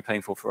them. It's going to be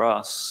painful for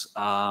us.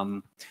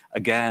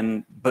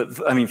 Again,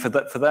 but I mean, for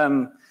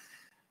them,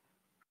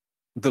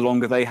 the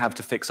longer they have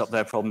to fix up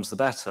their problems, the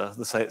better.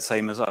 The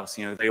same as us.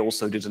 They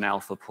also did an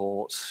alpha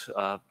port,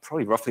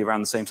 probably roughly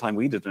around the same time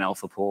we did an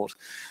alpha port.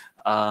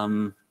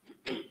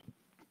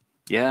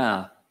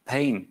 Yeah,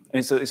 pain.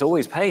 It's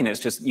always pain. It's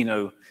just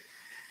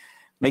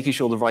making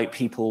sure the right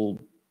people.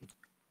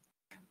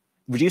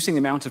 Reducing the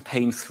amount of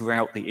pain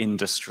throughout the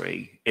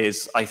industry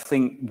is, I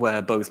think,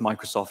 where both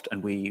Microsoft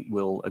and we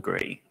will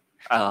agree.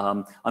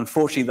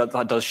 Unfortunately,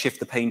 that does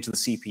shift the pain to the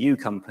CPU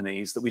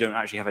companies that we don't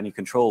actually have any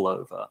control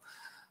over.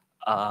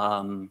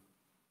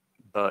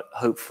 But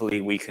hopefully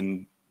we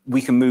can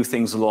move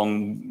things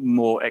along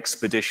more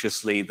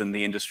expeditiously than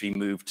the industry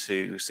moved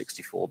to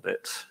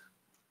 64-bit.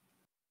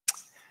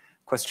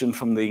 Question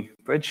from the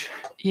bridge?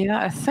 Yeah,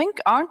 I think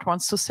Arndt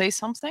wants to say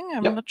something.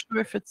 I'm not sure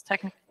if it's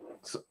technical.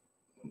 So,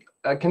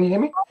 can you hear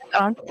me?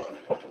 Arndt.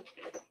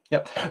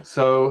 Yep.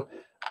 So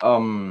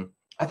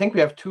I think we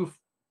have two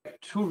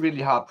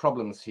really hard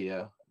problems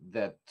here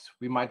that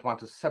we might want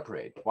to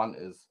separate. One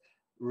is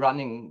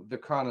running the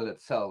kernel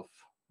itself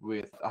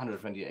with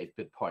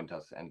 128-bit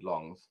pointers and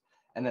longs.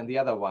 And then the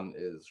other one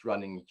is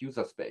running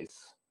user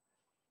space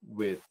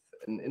with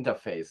an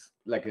interface,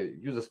 like a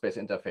user space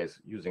interface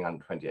using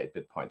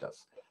 128-bit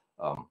pointers.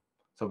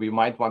 So we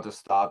might want to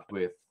start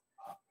with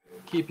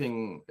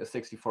keeping a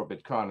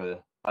 64-bit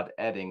kernel, but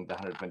adding the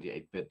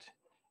 128-bit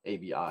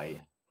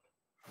ABI,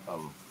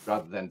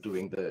 rather than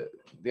doing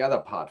the other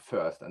part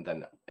first and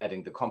then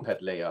adding the compat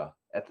layer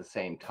at the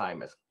same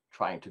time as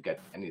trying to get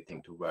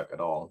anything to work at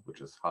all,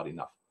 which is hard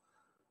enough.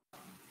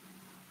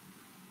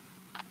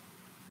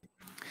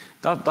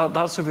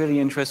 That's a really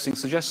interesting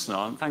suggestion,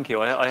 Arne. Thank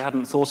you. I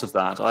hadn't thought of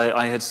that.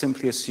 I had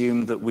simply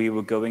assumed that we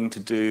were going to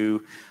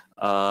do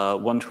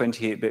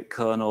 128-bit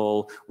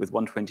kernel with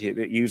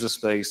 128-bit user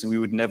space, and we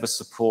would never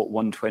support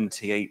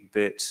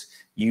 128-bit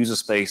user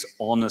space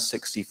on a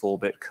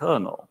 64-bit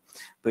kernel.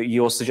 But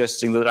you're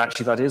suggesting that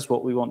actually that is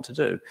what we want to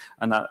do,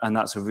 and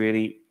that's a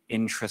really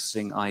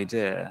interesting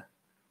idea.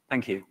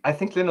 Thank you. I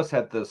think Linus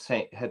had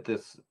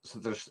this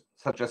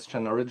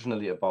suggestion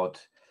originally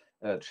about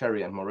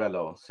Cherry and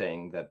Morello,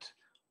 saying that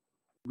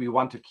we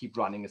want to keep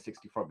running a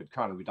 64-bit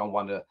kernel. We don't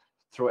want to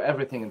throw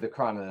everything in the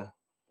kernel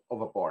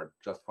overboard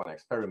just for an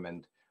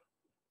experiment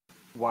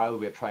while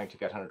we're trying to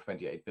get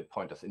 128-bit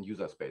pointers in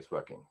user space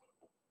working.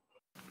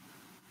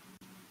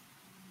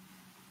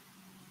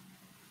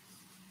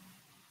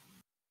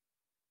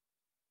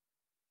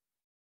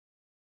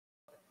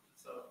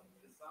 So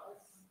besides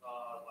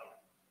like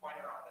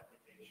pointer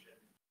authentication,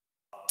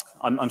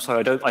 I'm sorry,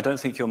 I don't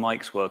think your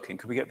mic's working.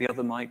 Could we get the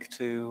other mic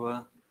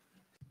to?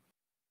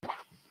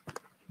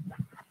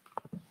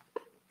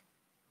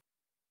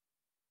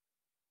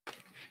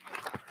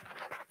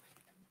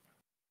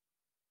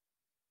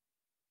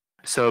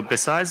 So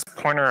besides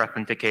pointer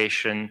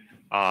authentication,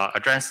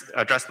 address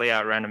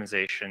layout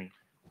randomization,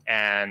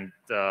 and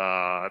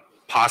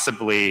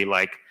possibly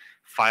like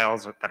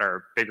files that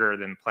are bigger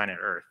than planet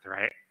Earth,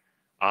 right?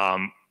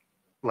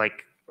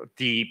 Like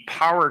the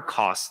power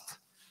cost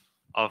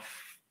of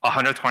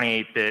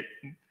 128-bit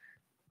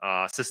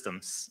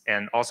systems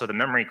and also the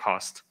memory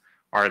cost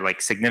are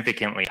like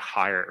significantly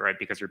higher, right?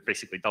 Because you're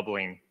basically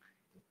doubling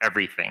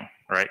everything,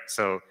 right?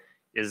 So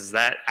is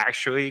that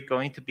actually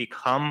going to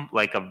become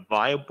like a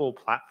viable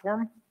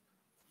platform?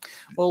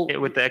 Well,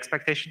 with the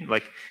expectation,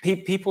 like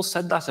people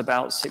said that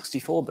about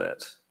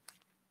 64-bit,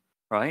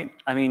 right?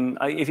 I mean,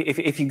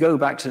 if you go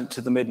back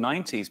to the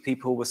mid-90s,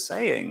 people were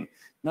saying,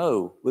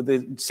 no, with the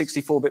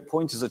 64-bit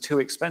pointers are too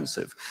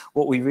expensive.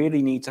 What we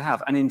really need to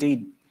have, and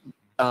indeed,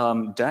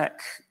 DEC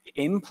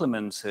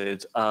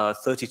implemented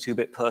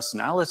 32-bit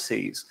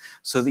personalities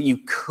so that you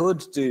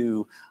could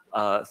do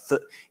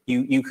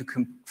you could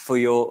for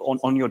your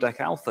on your DEC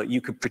alpha,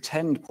 you could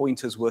pretend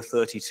pointers were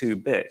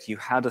 32-bit. You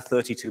had a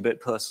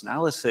 32-bit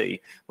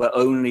personality where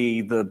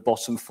only the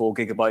bottom 4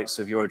 gigabytes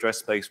of your address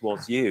space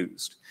was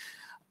used.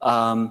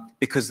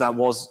 Because that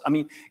was, I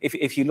mean,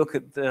 if you look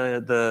at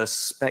the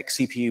spec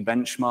CPU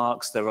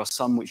benchmarks, there are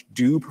some which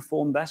do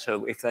perform better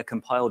if they're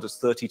compiled as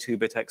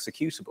 32-bit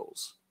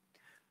executables.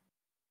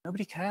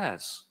 Nobody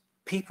cares.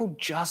 People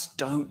just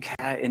don't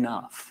care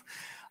enough.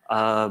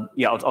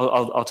 Yeah,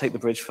 I'll take the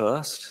bridge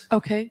first.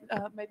 Okay,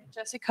 maybe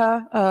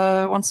Jessica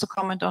wants to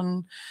comment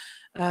on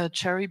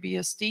Cherry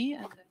BSD.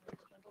 And then the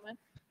gentleman.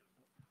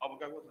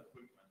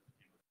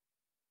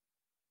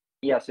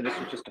 Yeah, so this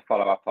is just to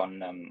follow up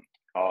on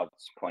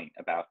Ard's point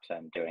about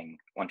doing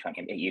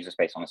 128-bit user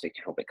space on a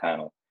 64-bit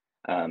kernel.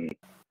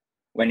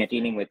 When you're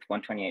dealing with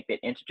 128-bit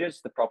integers,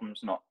 the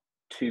problem's not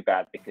too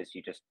bad because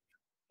you just,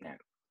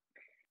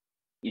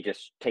 you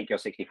just take your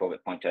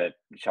 64-bit pointer,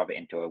 shove it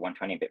into a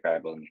 128-bit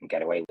variable, and you can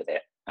get away with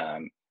it.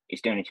 You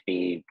still need to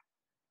be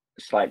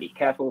slightly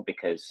careful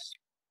because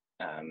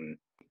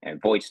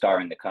void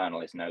star in the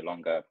kernel is no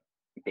longer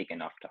big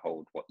enough to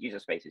hold what user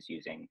space is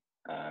using.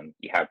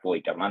 You have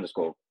void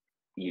 __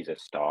 user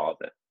star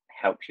that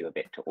helps you a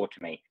bit to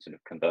automate sort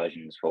of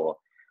conversions for,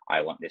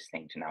 I want this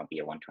thing to now be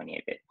a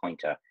 128-bit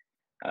pointer.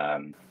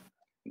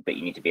 But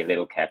you need to be a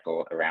little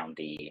careful around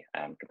the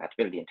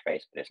compatibility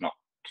interface, but it's not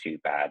too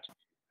bad.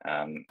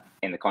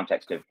 In the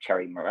context of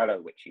Cherry Morello,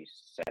 which you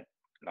said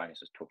Linus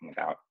was talking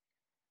about,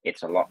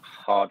 it's a lot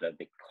harder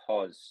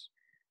because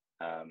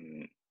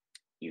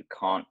you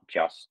can't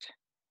just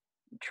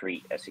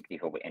treat a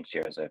 64-bit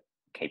integer as a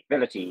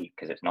capability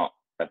because it's not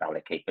a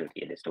valid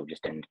capability, it is still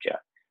just an integer.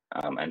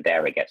 And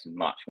there it gets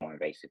much more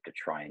invasive to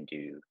try and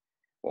do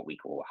what we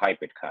call a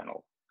hybrid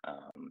kernel.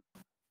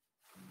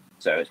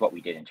 So it's what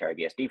we did in Cherry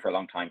BSD for a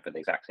long time for the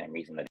exact same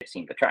reason that it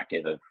seemed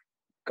attractive of,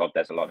 God,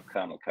 there's a lot of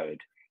kernel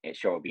code. It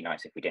sure would be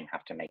nice if we didn't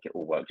have to make it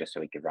all work just so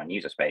we could run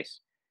user space.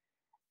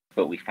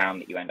 But we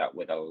found that you end up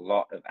with a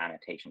lot of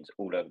annotations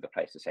all over the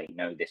place to say,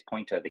 no, this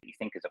pointer that you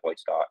think is a void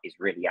star is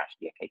really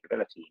actually a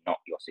capability, not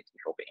your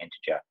 64-bit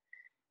integer.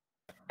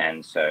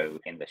 And so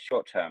in the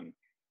short term,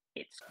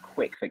 it's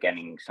quick for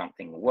getting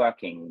something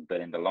working,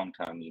 but in the long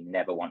term, you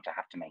never want to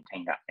have to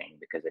maintain that thing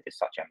because it is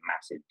such a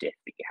massive diff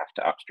that you have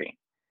to upstream,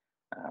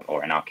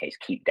 or in our case,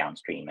 keep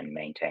downstream and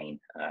maintain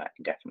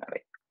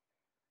indefinitely.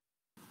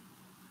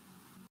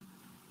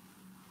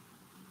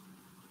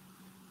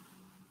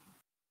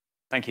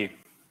 Thank you.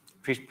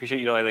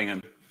 Appreciate you dialing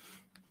in.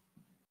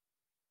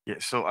 Yeah,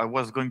 so I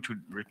was going to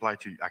reply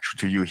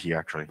to you here,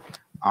 actually.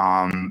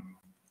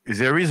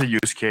 There is a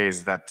use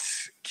case that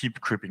keep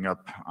creeping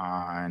up,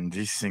 and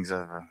these things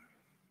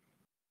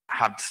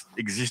had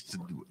existed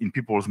in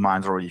people's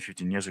minds already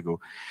 15 years ago,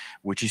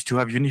 which is to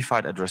have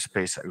unified address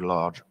space at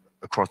large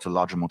across a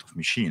large amount of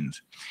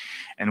machines.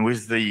 And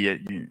with the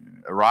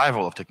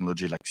arrival of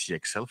technology like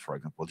CXL, for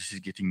example, this is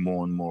getting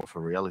more and more of a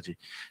reality.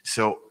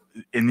 So,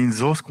 and in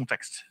those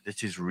contexts,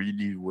 this is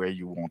really where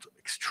you want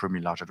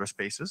extremely large address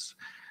spaces,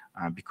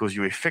 because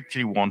you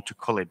effectively want to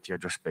collect the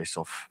address space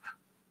of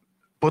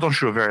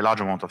potentially a very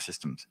large amount of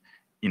systems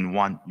in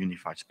one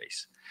unified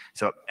space.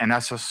 So, and I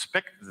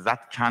suspect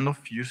that kind of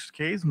use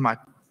case might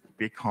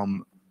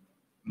become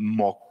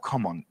more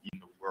common in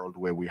a world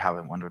where we have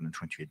a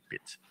 128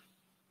 bits.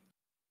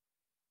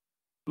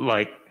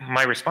 Like,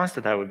 my response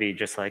to that would be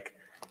just like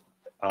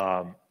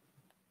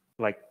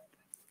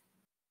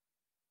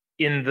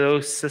in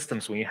those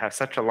systems when you have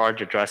such a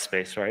large address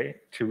space, right,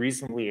 to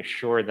reasonably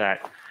assure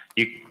that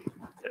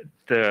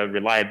the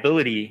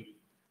reliability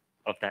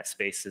of that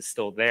space is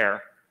still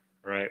there,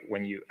 right,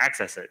 when you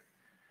access it,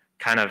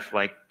 kind of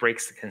like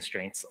breaks the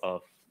constraints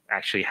of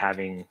actually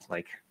having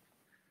like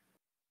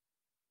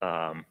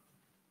a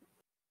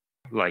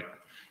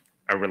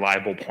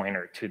reliable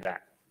pointer to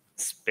that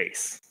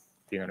space.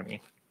 Do you know what I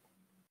mean?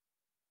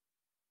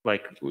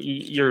 Like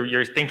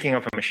you're thinking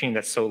of a machine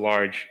that's so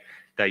large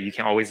that you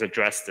can always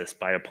address this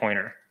by a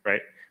pointer,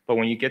 right? But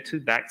when you get to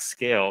that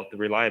scale, the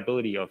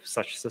reliability of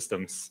such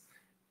systems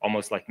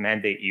almost like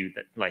mandate you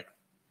that like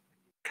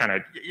kind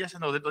of. Yes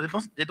and no, they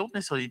don't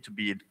necessarily need to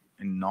be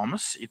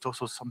enormous. It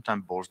also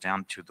sometimes boils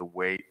down to the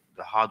way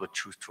the hardware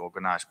choose to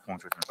organize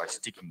pointers by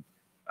sticking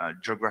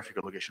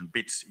geographical location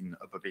bits in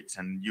upper bits,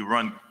 and you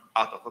run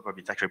out of upper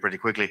bits actually pretty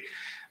quickly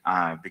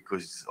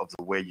because of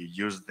the way you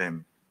use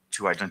them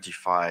to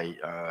identify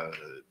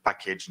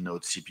package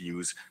node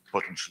CPUs,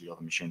 potentially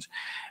other machines.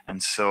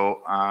 And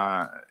so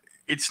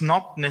it's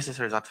not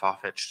necessarily that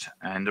far-fetched.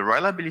 And the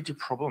reliability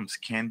problems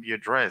can be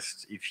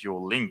addressed if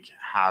your link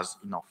has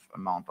enough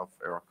amount of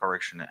error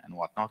correction and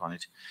whatnot on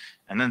it.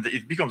 And then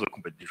it becomes a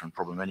completely different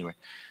problem anyway.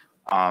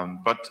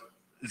 But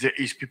there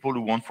is people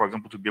who want, for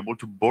example, to be able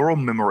to borrow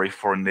memory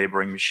for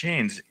neighboring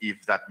machines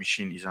if that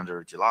machine is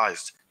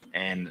underutilized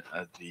and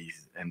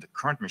the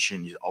current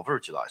machine is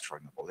overutilized, for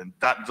example. And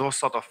those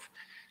sort of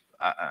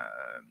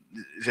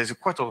there's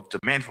quite a lot of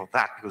demand for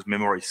that because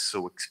memory is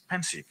so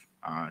expensive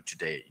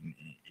today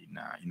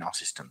in our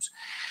systems.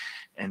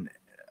 And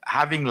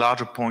having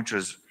larger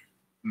pointers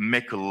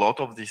make a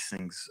lot of these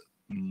things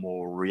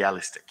more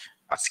realistic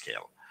at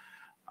scale.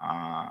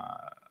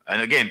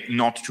 And again,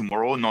 not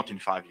tomorrow, not in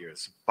 5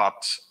 years,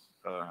 but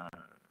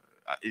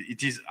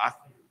it is a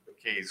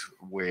case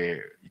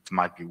where it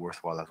might be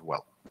worthwhile as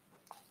well.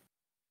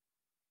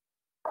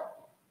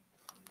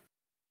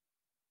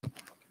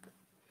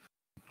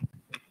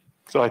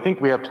 So I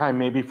think we have time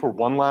maybe for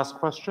one last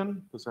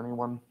question. Does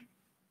anyone?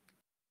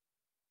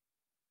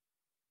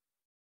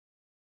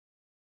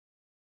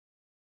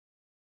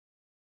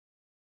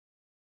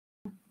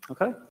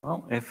 Okay,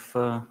 well, if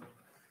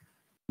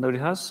nobody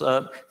has,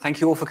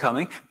 thank you all for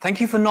coming. Thank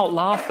you for not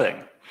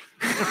laughing.